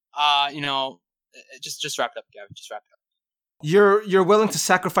long. Just wrap it up, Gavin. Just wrap it up. You're willing to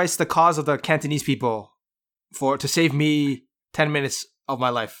sacrifice the cause of the Cantonese people to save me 10 minutes of my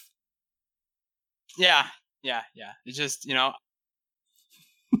life. Yeah. It's just, Yeah,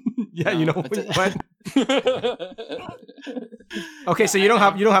 No, you know it's what? Okay, so you don't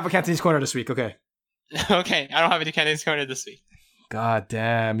have a Cantonese corner this week. Okay. okay. I don't have any Cantonese corner this week. God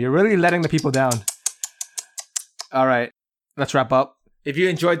damn, you're really letting the people down. All right, let's wrap up. If you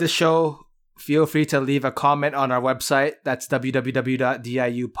enjoyed this show, feel free to leave a comment on our website. That's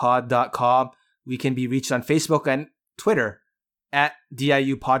www.diupod.com. We can be reached on Facebook and Twitter at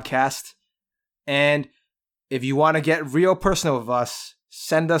DIU Podcast. And if you want to get real personal with us,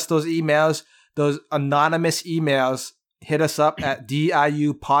 send us those emails, those anonymous emails. Hit us up at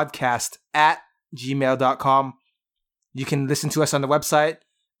diupodcast@gmail.com. You can listen to us on the website,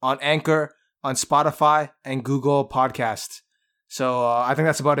 on Anchor, on Spotify, and Google Podcasts. So I think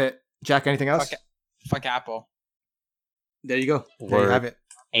that's about it. Jack, anything else? Fuck Apple. There you go. There you have it.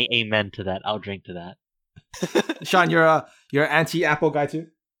 Amen to that. I'll drink to that. Sean, you're anti-Apple guy too?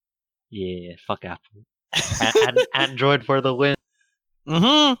 Yeah, fuck Apple. Android for the win.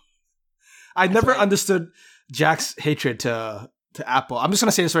 Mm-hmm. I never understood Jack's hatred to Apple. I'm just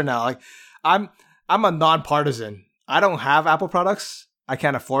gonna say this right now. Like, I'm a non-partisan. I don't have Apple products. I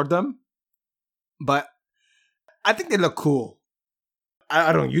can't afford them, but I think they look cool.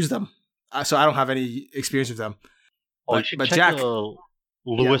 I don't use them, so I don't have any experience with them. Oh, you should check Jack, Louis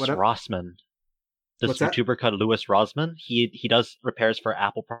Rossman. This YouTuber called Louis Rossman. He does repairs for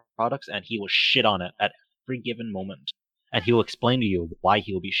Apple products, and he will shit on it at every given moment. And he will explain to you why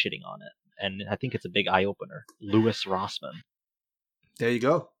he will be shitting on it. And I think it's a big eye opener. Louis Rossman. There you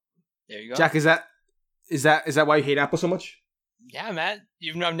go. There you go. Jack, is that why you hate Apple so much? Yeah, man.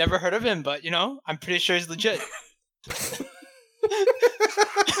 I've never heard of him, but I'm pretty sure he's legit.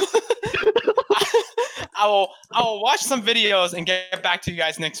 I will watch some videos and get back to you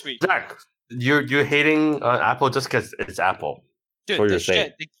guys next week. Jack, you're hating Apple just because it's Apple. Dude,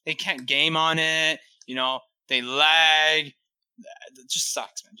 they can't game on it. They lag. It just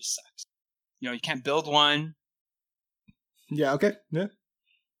sucks, man. Just sucks. You can't build one. Yeah. Okay. Yeah.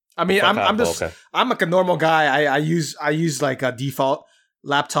 I mean, I'm like a normal guy. I use like a default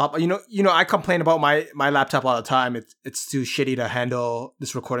laptop. I complain about my laptop all the time. It's too shitty to handle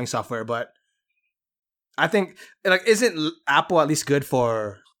this recording software, but I think isn't Apple at least good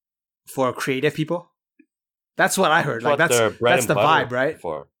for creative people? That's what I heard. That's the vibe, right?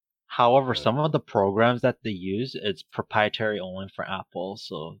 However, some of the programs that they use, it's proprietary only for Apple,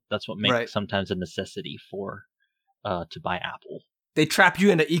 so that's what makes sometimes a necessity for to buy Apple. They trap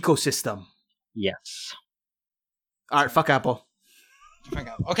you in the ecosystem. Yes. All right, fuck Apple.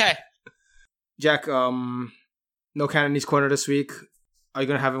 Okay. Jack, no Cantonese Corner this week. Are you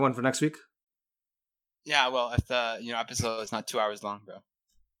gonna have one for next week? Yeah, well, if the episode is not 2 hours long, bro.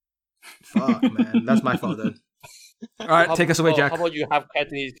 Fuck, man, that's my fault then. All right, take us away, Jack. How about you have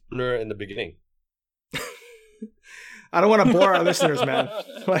Cantonese Corner in the beginning? I don't want to bore our listeners, man.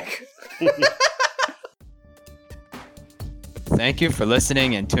 Thank you for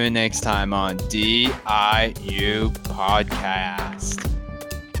listening, and tune in next time on DIU Podcast.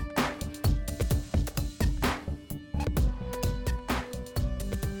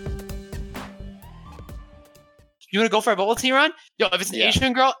 You want to go for a bubble tea run? Yo, if it's an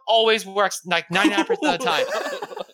Asian girl, always works like 99% of the time.